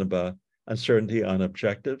talking about uncertainty on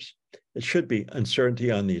objectives. It should be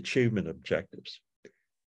uncertainty on the achievement of objectives.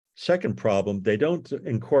 Second problem, they don't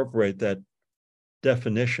incorporate that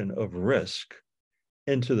definition of risk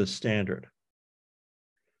into the standard.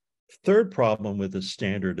 Third problem with the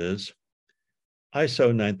standard is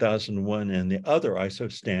ISO 9001 and the other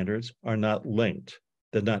ISO standards are not linked.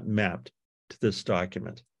 They're not mapped to this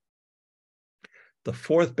document. The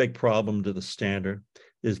fourth big problem to the standard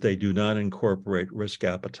is they do not incorporate risk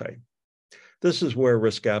appetite. This is where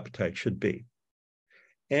risk appetite should be.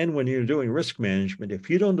 And when you're doing risk management, if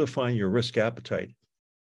you don't define your risk appetite,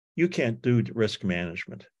 you can't do risk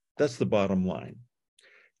management. That's the bottom line.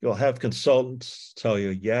 You'll have consultants tell you,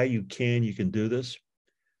 yeah, you can do this.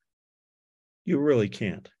 You really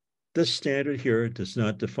can't. This standard here does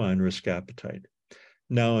not define risk appetite.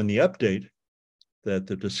 Now, in the update that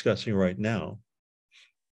they're discussing right now,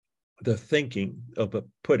 they're thinking of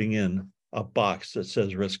putting in a box that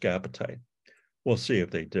says risk appetite. We'll see if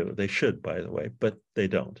they do. They should, by the way, but they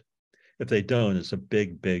don't. If they don't, it's a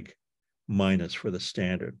big, big minus for the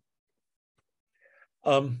standard.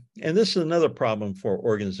 And this is another problem for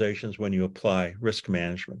organizations when you apply risk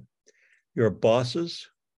management. Your bosses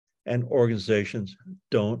and organizations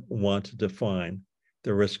don't want to define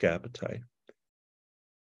the risk appetite.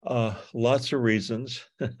 Lots of reasons.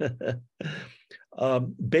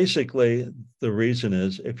 Basically, the reason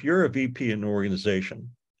is if you're a VP in an organization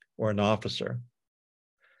or an officer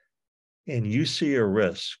and you see a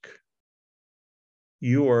risk,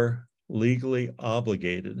 you are legally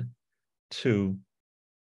obligated to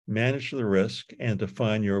manage the risk and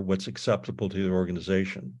define what's acceptable to the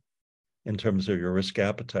organization in terms of your risk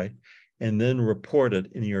appetite, and then report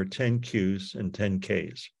it in your 10Qs and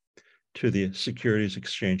 10Ks to the Securities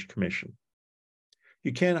Exchange Commission.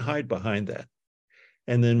 You can't hide behind that.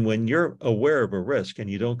 And then when you're aware of a risk and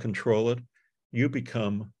you don't control it, you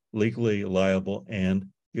become legally liable and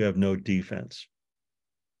you have no defense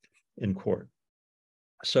in court.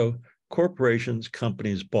 So corporations,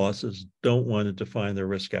 companies, bosses don't want to define their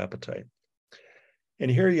risk appetite.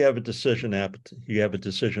 And here you have a decision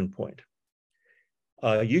point.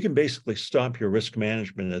 You can basically stop your risk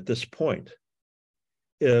management at this point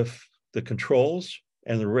if the controls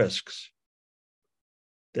and the risks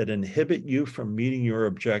that inhibit you from meeting your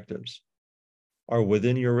objectives are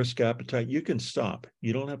within your risk appetite. You can stop.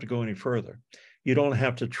 You don't have to go any further. You don't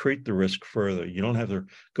have to treat the risk further. You don't have to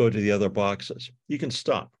go to the other boxes. You can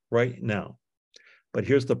stop right now. But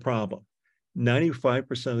here's the problem.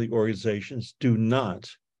 95% of the organizations do not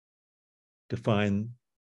define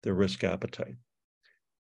their risk appetite.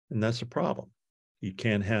 And that's a problem. You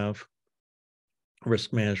can't have a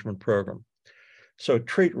risk management program. So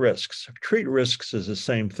treat risks. Treat risks is the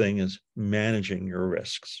same thing as managing your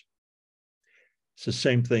risks. It's the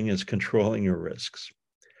same thing as controlling your risks.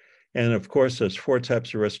 And of course, there's four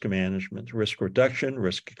types of risk management: risk reduction,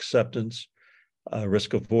 risk acceptance,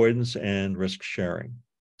 risk avoidance, and risk sharing.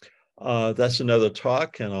 That's another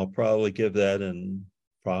talk, and I'll probably give that in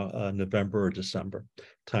November or December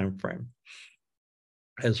timeframe.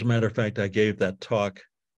 As a matter of fact, I gave that talk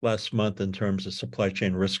last month in terms of supply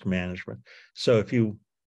chain risk management. So if you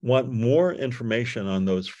Want more information on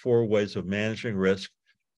those 4 ways of managing risk,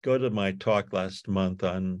 go to my talk last month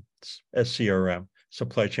on SCRM,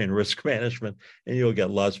 supply chain risk management, and you'll get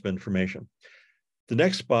lots of information. The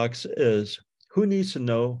next box is who needs to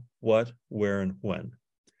know what, where, and when.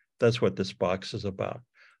 That's what this box is about.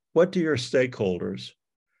 What do your stakeholders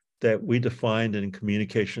that we defined in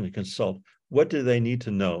communication and consult, what do they need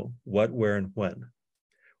to know, what, where, and when?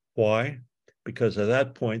 Why? Because at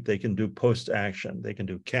that point, they can do post-action. They can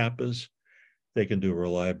do CAPAs, they can do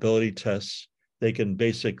reliability tests, they can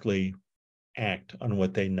basically act on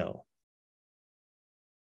what they know.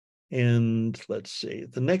 And let's see,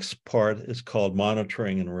 the next part is called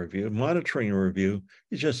monitoring and review. Monitoring and review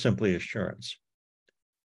is just simply assurance.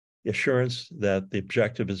 Assurance that the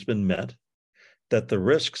objective has been met, that the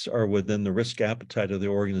risks are within the risk appetite of the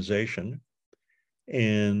organization,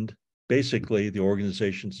 and basically the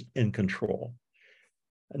organization's in control.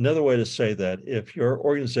 Another way to say that, if your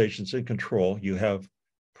organization's in control, you have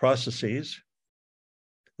processes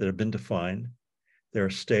that have been defined, they're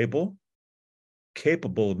stable,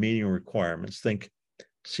 capable of meeting requirements, think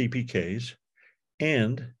CPKs,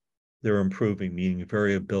 and they're improving, meaning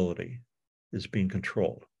variability is being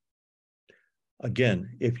controlled.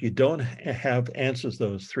 Again, if you don't have answers to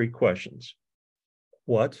those 3 questions,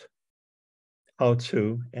 what, how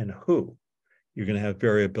to, and who, you're going to have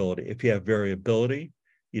variability. If you have variability,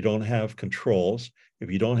 you don't have controls. If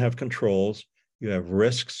you don't have controls, you have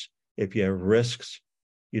risks. If you have risks,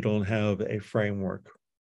 you don't have a framework,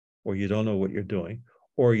 or you don't know what you're doing,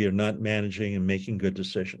 or you're not managing and making good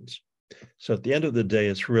decisions. So at the end of the day,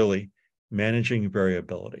 it's really managing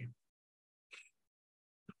variability.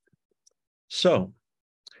 So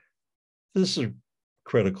this is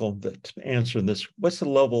critical that answering this. What's the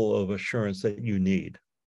level of assurance that you need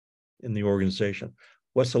in the organization?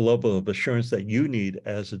 What's the level of assurance that you need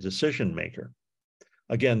as a decision maker?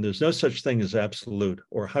 Again, there's no such thing as absolute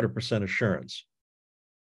or 100% assurance.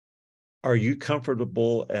 Are you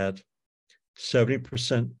comfortable at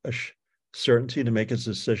 70% certainty to make a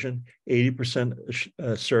decision,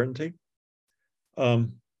 80% certainty?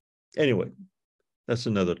 Anyway, that's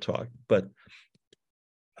another talk. But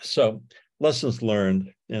so lessons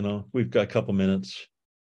learned, we've got a couple minutes.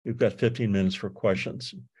 We've got 15 minutes for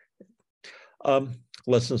questions.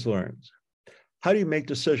 Lessons learned. How do you make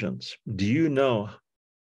decisions? Do you know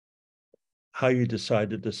how you decide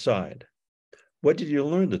to decide? What did you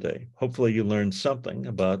learn today? Hopefully you learned something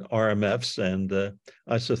about RMFs and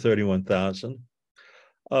ISO 31000.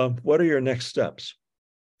 What are your next steps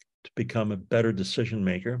to become a better decision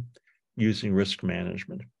maker using risk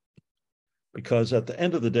management? Because at the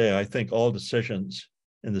end of the day, I think all decisions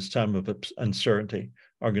in this time of uncertainty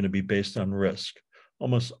are going to be based on risk.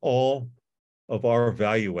 Almost all of our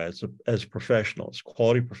value as professionals,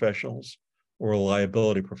 quality professionals or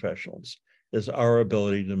reliability professionals, is our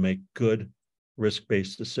ability to make good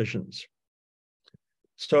risk-based decisions.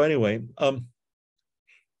 So anyway,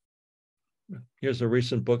 here's a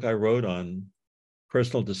recent book I wrote on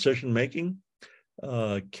personal decision-making.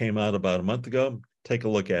 Came out about a month ago. Take a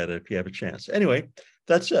look at it if you have a chance. Anyway,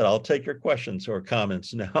 that's it. I'll take your questions or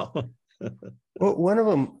comments now. Well, one of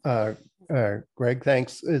them, Greg,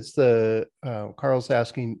 thanks. It's Carl's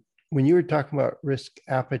asking, when you were talking about risk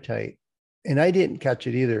appetite, and I didn't catch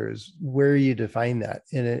it either, is where you define that.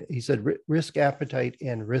 And he said risk appetite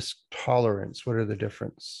and risk tolerance. What are the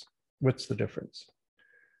difference? What's the difference?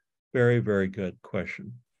 Very, very good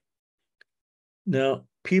question. Now,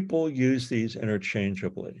 people use these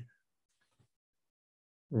interchangeably.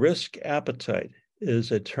 Risk appetite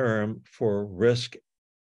is a term for risk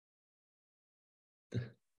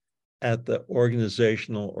at the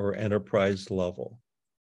organizational or enterprise level.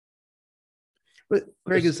 But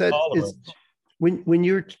Greg, is when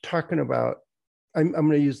you're talking about, I'm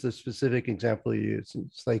going to use the specific example you use.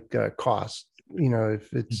 It's like cost.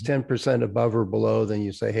 If it's 10% above or below, then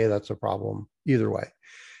you say, hey, that's a problem either way.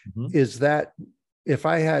 Is that if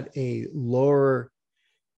I had a lower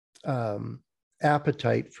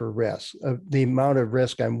appetite for risk, the amount of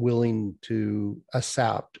risk I'm willing to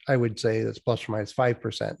accept, I would say that's plus or minus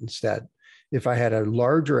 5% instead. If I had a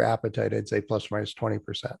larger appetite, I'd say plus or minus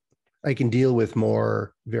 20%. I can deal with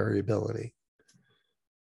more variability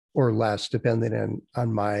or less, depending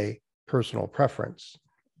on my personal preference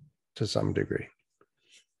to some degree.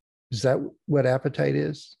 Is that what appetite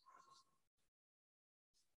is?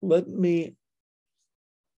 Let me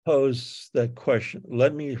pose that question.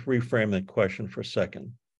 Let me reframe that question for a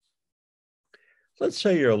second. Let's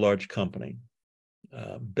say you're a large company,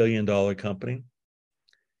 a billion-dollar company,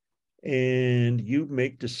 and you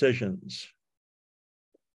make decisions.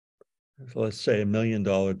 Let's say $1 million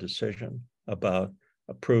decision about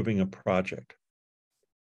approving a project.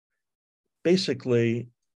 Basically,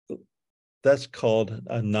 that's called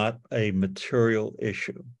not a material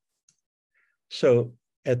issue. So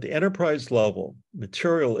at the enterprise level,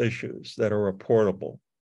 material issues that are reportable,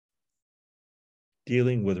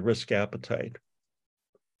 dealing with risk appetite,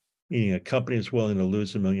 meaning a company is willing to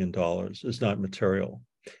lose $1 million, is not material.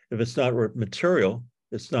 If it's not material,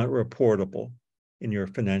 it's not reportable in your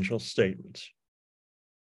financial statements.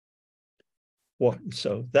 Well,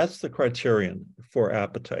 so that's the criterion for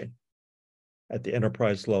appetite at the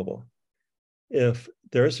enterprise level. If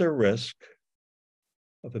there's a risk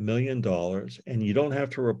of $1 million and you don't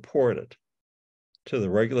have to report it to the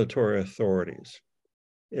regulatory authorities,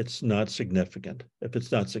 it's not significant. If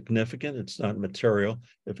it's not significant, it's not material.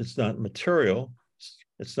 If it's not material,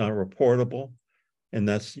 it's not reportable, and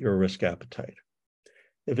that's your risk appetite.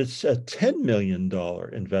 If it's a $10 million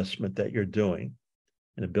investment that you're doing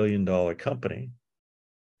in $1 billion company,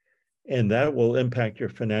 and that will impact your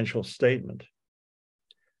financial statement,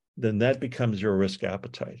 then that becomes your risk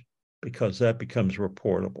appetite because that becomes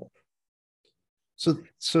reportable.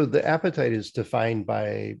 So the appetite is defined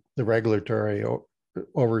by the regulatory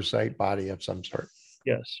oversight body of some sort.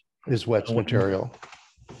 Yes. Is what's material.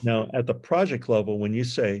 Now, at the project level, when you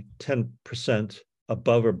say 10%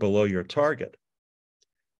 above or below your target,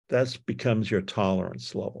 that becomes your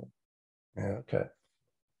tolerance level. Yeah, okay.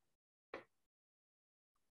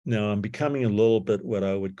 Now, I'm becoming a little bit what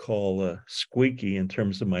I would call squeaky in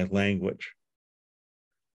terms of my language.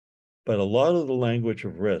 But a lot of the language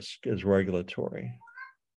of risk is regulatory.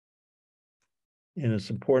 And it's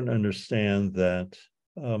important to understand that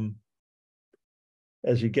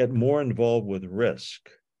as you get more involved with risk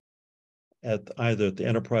at either at the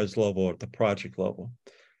enterprise level or at the project level,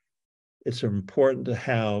 it's important to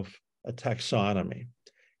have a taxonomy,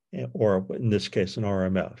 or in this case, an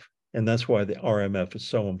RMF. And that's why the RMF is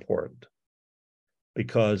so important.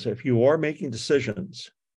 Because if you are making decisions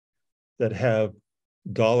that have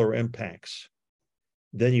dollar impacts,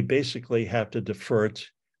 then you basically have to defer it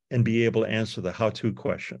and be able to answer the how-to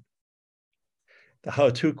question. The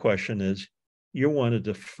how-to question is, you want to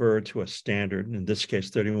defer to a standard, in this case,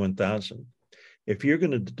 31,000. If you're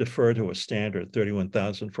going to defer to a standard,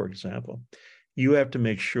 31,000, for example, you have to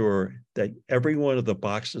make sure that every one of the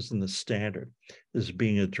boxes in the standard is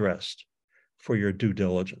being addressed for your due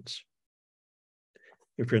diligence.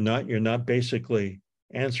 If you're not basically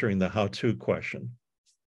answering the how-to question.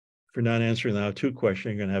 If you're not answering the how-to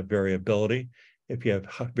question, you're going to have variability. If you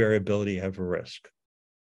have variability, you have a risk.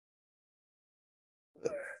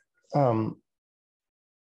 I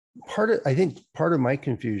think part of my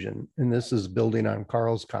confusion, and this is building on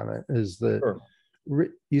Carl's comment, is that sure.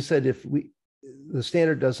 You said the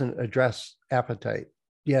standard doesn't address appetite,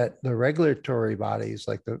 yet the regulatory bodies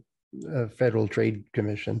like the Federal Trade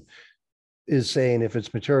Commission is saying if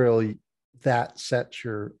it's material, that sets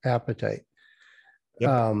your appetite.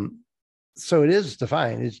 Yep. So it is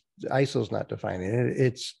defined. ISO's not defining it.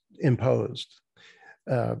 It's imposed.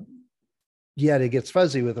 Yet it gets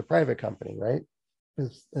fuzzy with a private company, right?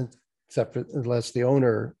 Except for, unless the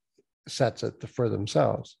owner sets it for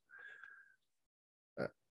themselves.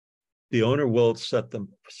 The owner will set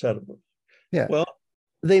it. Yeah. Well,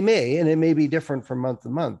 they may, and it may be different from month to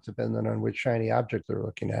month, depending on which shiny object they're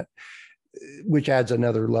looking at, which adds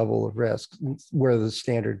another level of risk where the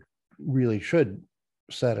standard really should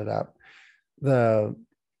set it up. The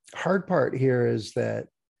hard part here is that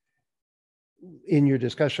in your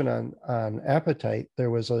discussion on appetite,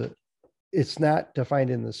 it's not defined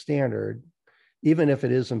in the standard, even if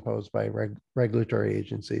it is imposed by regulatory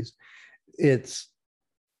agencies. It's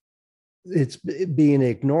being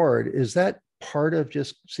ignored. Is that part of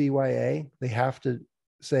just CYA? They have to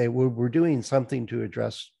say, well, we're doing something to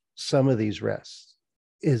address some of these risks.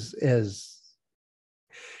 Is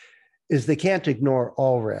they can't ignore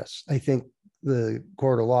all risks. I think the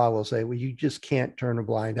court of law will say, well, you just can't turn a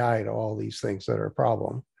blind eye to all these things that are a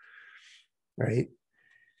problem, right?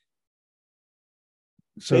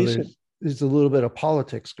 So there's a little bit of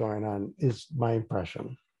politics going on, is my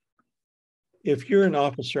impression. If you're an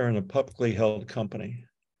officer in a publicly held company,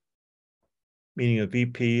 meaning a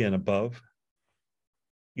VP and above,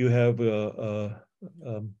 you have a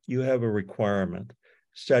requirement,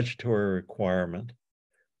 statutory requirement,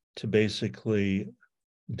 to basically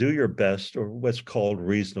do your best, or what's called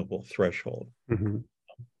reasonable threshold. Mm-hmm.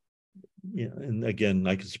 And again,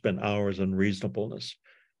 I could spend hours on reasonableness.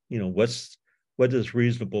 What does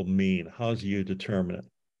reasonable mean? How do you determine it?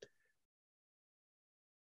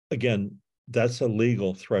 Again, that's a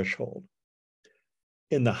legal threshold.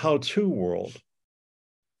 In the how-to world,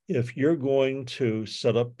 if you're going to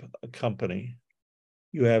set up a company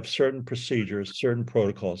you have certain procedures, certain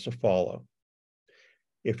protocols to follow.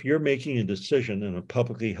 If you're making a decision in a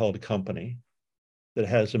publicly held company that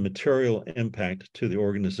has a material impact to the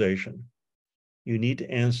organization, you need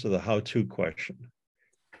to answer the how-to question.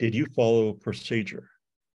 Did you follow a procedure?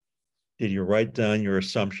 Did you write down your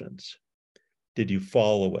assumptions? Did you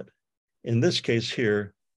follow it? In this case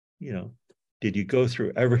here, did you go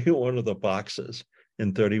through every one of the boxes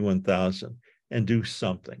in 31,000 and do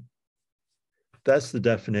something? That's the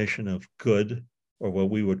definition of good, or what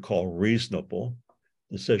we would call reasonable,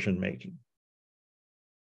 decision-making.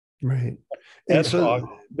 Right. And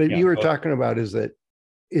but you were talking about if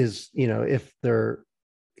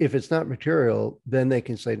it's not material, then they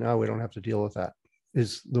can say, no, we don't have to deal with that,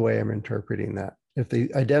 is the way I'm interpreting that. If they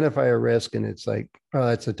identify a risk and it's like, oh,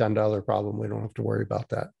 that's a $10 problem, we don't have to worry about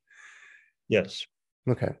that. Yes.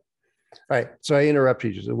 Okay. All right. So I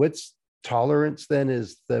interrupted you. So what's tolerance then?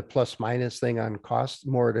 Is the plus minus thing on cost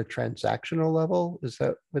more at a transactional level? Is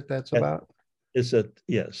that what that's about?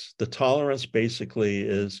 Yes. The tolerance basically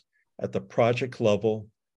is at the project level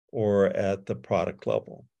or at the product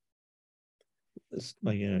level. It's,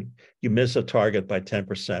 you miss a target by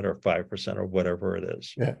 10% or 5% or whatever it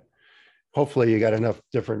is. Yeah. Hopefully you got enough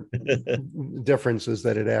different differences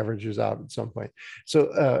that it averages out at some point. So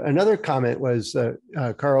another comment was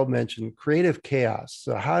Carl mentioned creative chaos.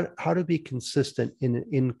 So how to be consistent in an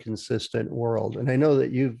inconsistent world. And I know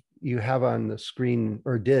that you have on the screen,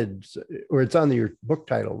 or it's on your book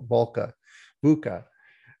title, VUCA,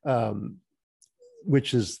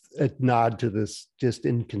 which is a nod to this just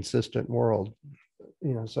inconsistent world.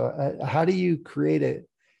 So how do you create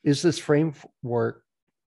is this framework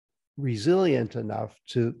resilient enough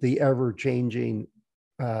to the ever-changing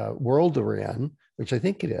world we're in, which I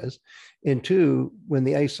think it is, and two, when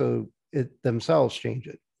the ISO themselves change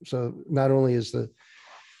it. So not only is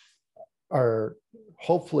our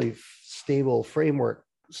hopefully stable framework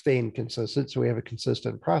staying consistent, so we have a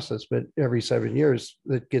consistent process, but every 7 years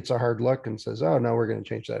it gets a hard look and says, oh no, we're going to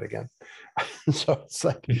change that again. So it's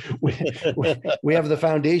like we have the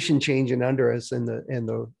foundation changing under us, and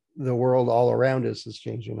the world all around us is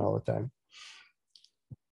changing all the time.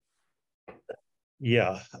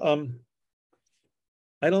 Yeah.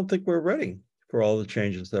 I don't think we're ready for all the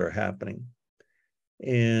changes that are happening.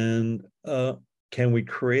 And can we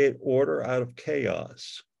create order out of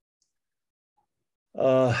chaos?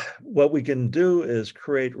 What we can do is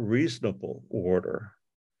create reasonable order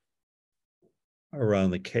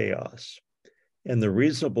around the chaos. And the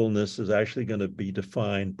reasonableness is actually going to be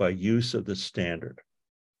defined by use of the standard,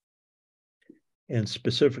 and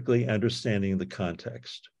specifically understanding the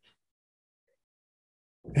context.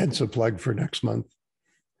 Hence a plug for next month.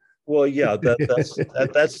 Well, yeah,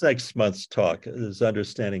 that's next month's talk, is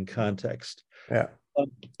understanding context. Yeah.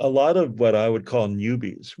 A lot of what I would call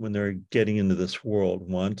newbies, when they're getting into this world,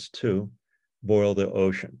 want to boil the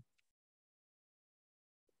ocean.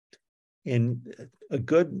 And a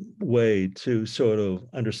good way to sort of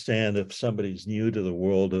understand if somebody's new to the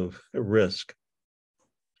world of risk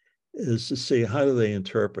is to see, how do they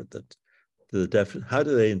interpret how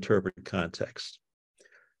do they interpret context?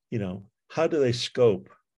 How do they scope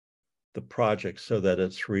the project so that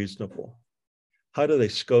it's reasonable? How do they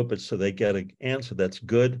scope it so they get an answer that's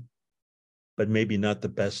good, but maybe not the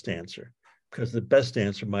best answer? Because the best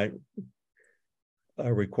answer might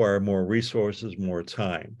require more resources, more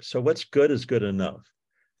time. So what's good is good enough.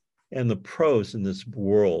 And the pros in this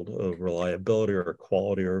world of reliability or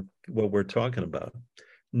quality, or what we're talking about,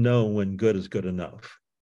 know when good is good enough,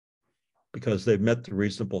 because they've met the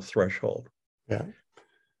reasonable threshold. Yeah.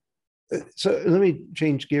 So let me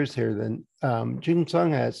change gears here then. Jing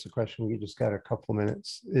Sung asked the question, we just got a couple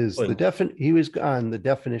minutes, is he was on the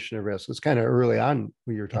definition of risk. It's kind of early on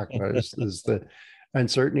when you were talking about it, is the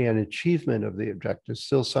uncertainty and achievement of the objective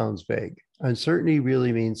still sounds vague. Uncertainty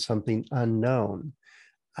really means something unknown.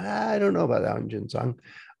 I don't know about that one, Jing Sung.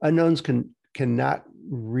 Unknowns cannot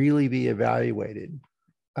really be evaluated.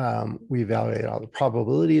 We evaluate all the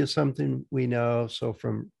probability of something we know. So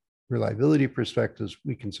from reliability perspectives,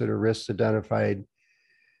 we consider risks identified.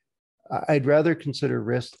 I'd rather consider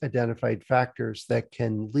risk identified factors that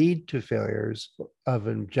can lead to failures of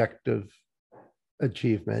an objective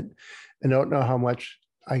achievement. And don't know how much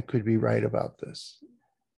I could be right about this.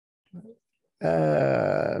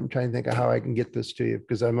 I'm trying to think of how I can get this to you,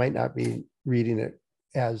 because I might not be reading it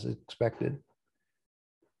as expected.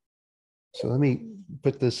 So let me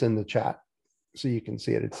put this in the chat so you can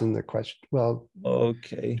see it. It's in the question. Well,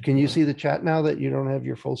 okay. Can you see the chat now that you don't have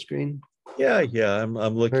your full screen? Yeah, I'm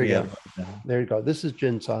looking at it right now. There you go. This is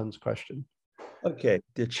Jin San's question. Okay,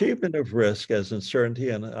 the achievement of risk as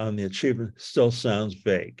uncertainty on the achievement still sounds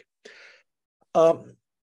vague. Um,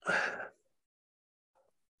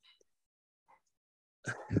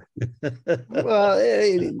 Well,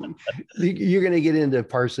 you're going to get into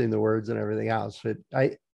parsing the words and everything else, but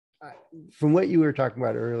from what you were talking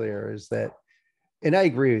about earlier, is that, and I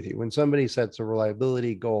agree with you. When somebody sets a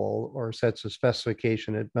reliability goal or sets a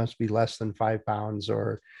specification, it must be less than 5 pounds,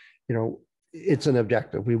 or, it's an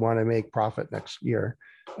objective. We want to make profit next year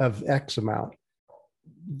of X amount.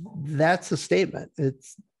 That's a statement.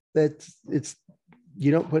 It's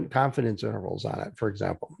you don't put confidence intervals on it. For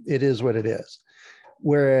example, it is what it is.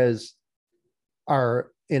 Whereas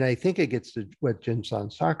and I think it gets to what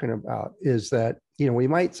Jin-san's talking about, is that, we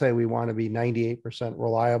might say we want to be 98%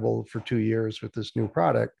 reliable for 2 years with this new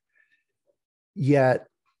product, yet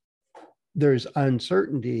there's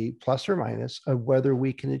uncertainty, plus or minus, of whether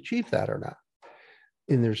we can achieve that or not.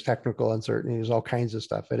 And there's technical uncertainty, there's all kinds of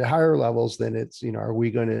stuff. At higher levels, then it's, are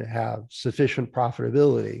we going to have sufficient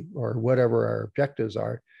profitability or whatever our objectives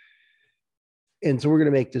are? And so we're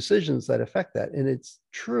going to make decisions that affect that. And it's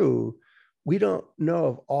true, we don't know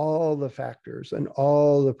of all the factors and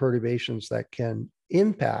all the perturbations that can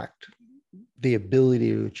impact the ability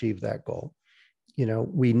to achieve that goal.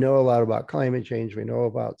 We know a lot about climate change, we know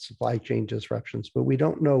about supply chain disruptions, but we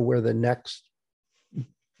don't know where the next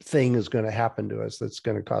thing is going to happen to us that's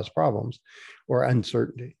going to cause problems or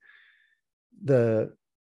uncertainty. The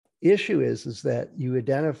issue is that you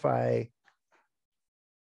identify,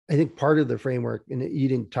 I think part of the framework, and you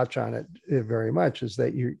didn't touch on it very much, is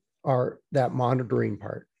that that monitoring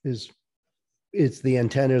part it's the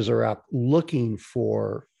antennas are up looking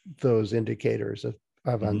for those indicators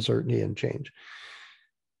of uncertainty and change.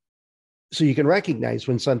 So you can recognize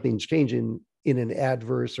when something's changing in an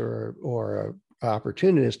adverse or a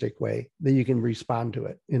opportunistic way, that you can respond to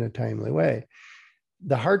it in a timely way.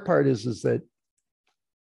 The hard part is that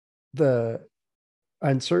the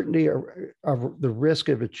uncertainty of the risk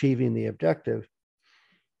of achieving the objective,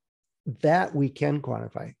 that we can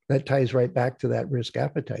quantify. That ties right back to that risk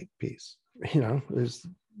appetite piece.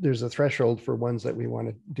 There's a threshold for ones that we want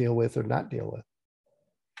to deal with or not deal with.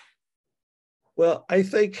 Well, I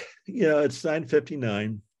think, it's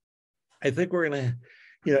 9:59. I think we're going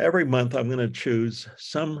to, every month I'm going to choose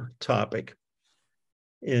some topic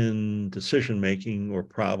in decision-making or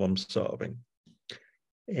problem solving.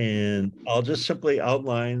 And I'll just simply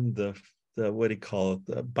outline the what do you call it,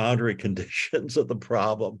 the boundary conditions of the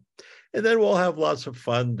problem. And then we'll have lots of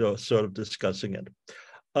fun sort of discussing it.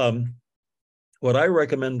 What I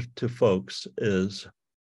recommend to folks is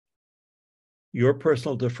your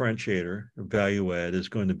personal differentiator, value add, is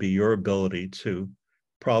going to be your ability to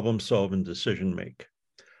problem solve and decision make.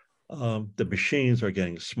 The machines are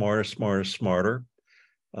getting smarter.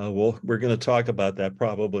 We're going to talk about that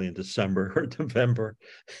probably in December or November.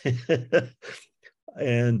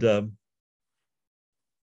 And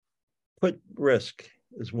put risk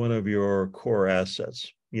as one of your core assets,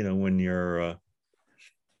 when you're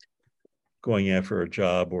going after a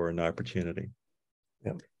job or an opportunity.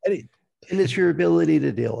 Yeah. And it's your ability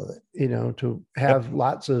to deal with it, to have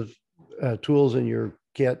lots of tools in your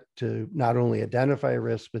kit to not only identify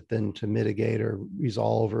risk, but then to mitigate or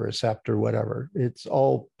resolve or accept or whatever. It's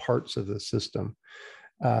all parts of the system.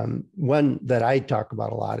 One that I talk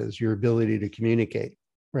about a lot is your ability to communicate,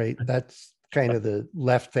 right? That's kind of the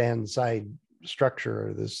left-hand side structure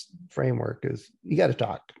of this framework, is you got to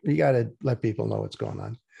talk. You got to let people know what's going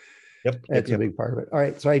on. Yep. That's a big part of it. All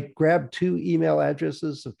right. So I grabbed 2 email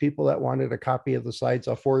addresses of people that wanted a copy of the slides.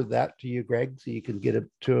 I'll forward that to you, Greg, so you can get it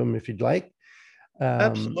to them if you'd like.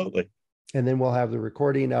 Absolutely. And then we'll have the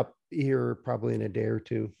recording up here probably in a day or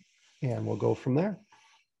two, and we'll go from there.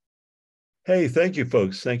 Hey, thank you,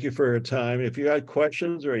 folks. Thank you for your time. If you had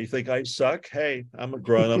questions or you think I suck, hey, I'm a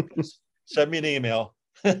grown-up. Send me an email.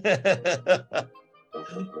 Yeah.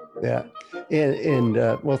 And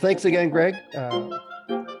well, thanks again, Greg.